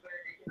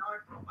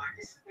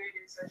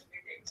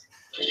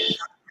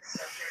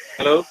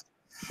 Hello.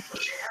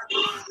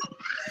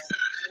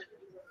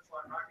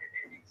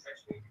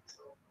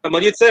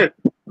 Majid sir.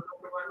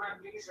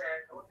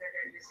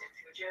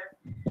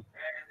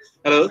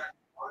 Hello.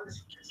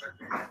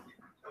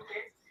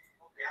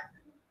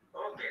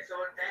 Okay, so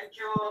thank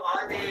you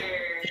all the,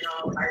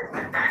 I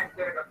thank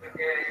Dr.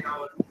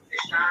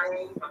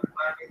 Krishnani, Dr.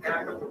 Bhavita,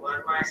 Dr.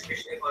 Verma,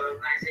 especially for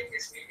organizing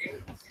this meeting.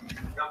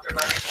 Dr.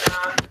 Bhavita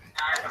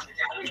and Dr.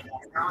 Jani,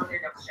 now the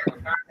Dr.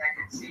 Chandrakant, I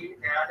can see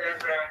the other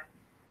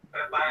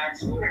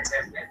students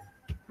as well.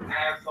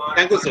 For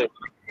Thank you, sir.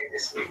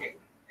 This meeting.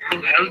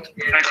 Health,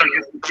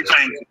 faculty,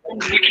 science.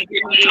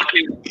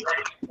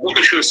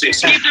 Okay, sure, sir.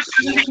 See the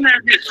presentation as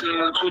this, so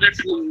that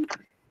you.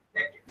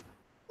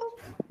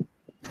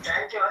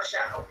 Thank you,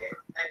 Asha. Okay,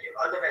 thank you.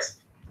 All the best.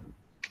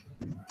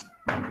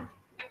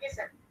 Thank you,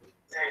 sir.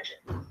 Thank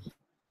you.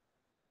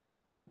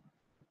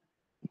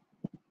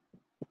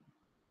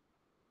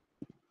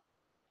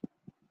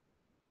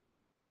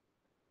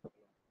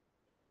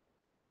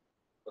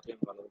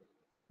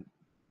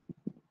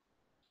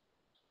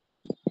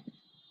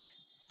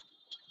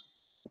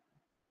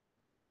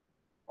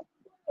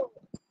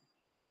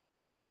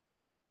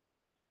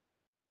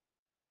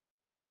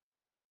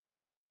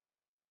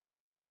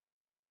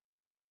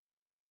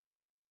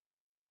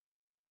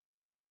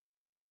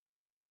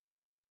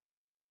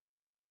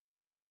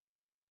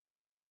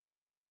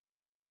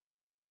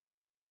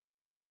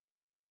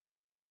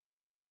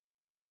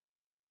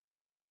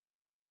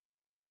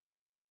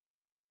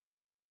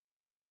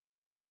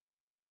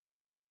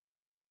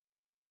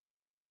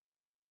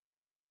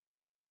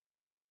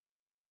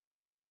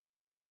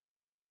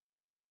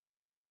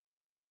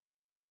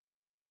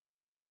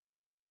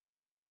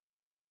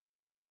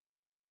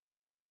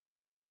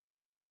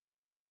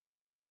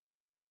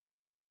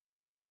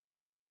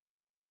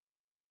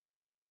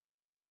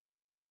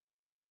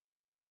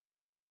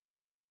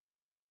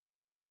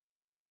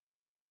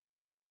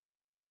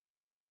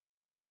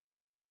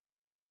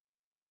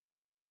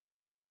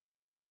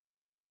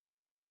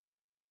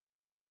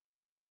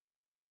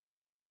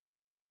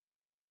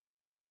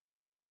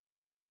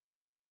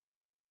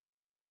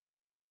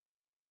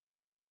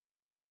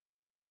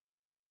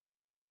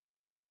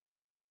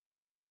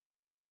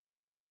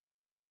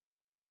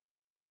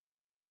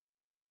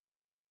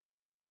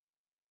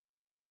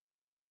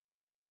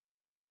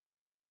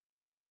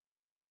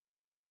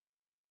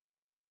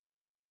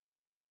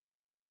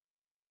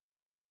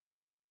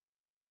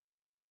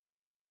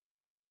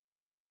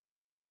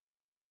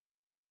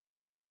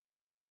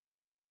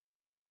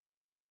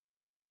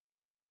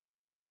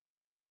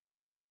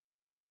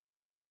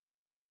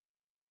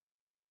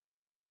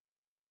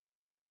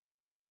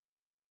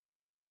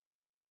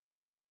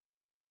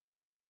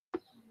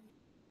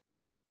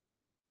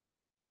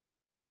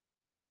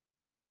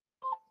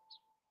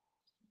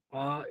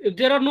 If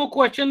there are no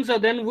questions,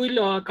 then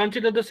we'll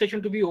consider the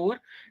session to be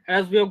over,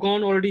 as we have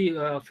gone already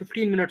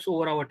 15 minutes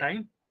over our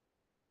time.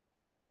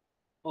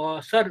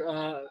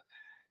 Sir,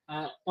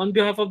 on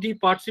behalf of the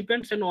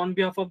participants and on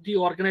behalf of the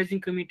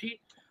organizing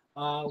committee,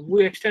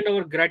 we extend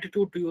our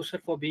gratitude to you, sir,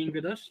 for being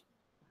with us.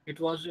 It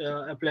was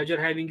a pleasure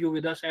having you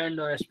with us, and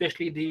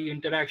especially the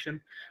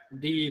interaction,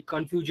 the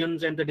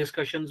confusions and the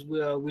discussions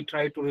we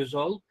tried to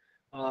resolve.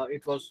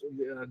 It was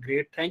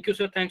great. Thank you,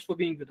 sir. Thanks for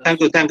being with us. Thank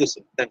you,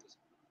 sir. Thank you.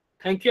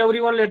 Thank you,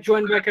 everyone. Let's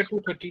join back at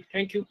 2:30.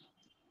 Thank you.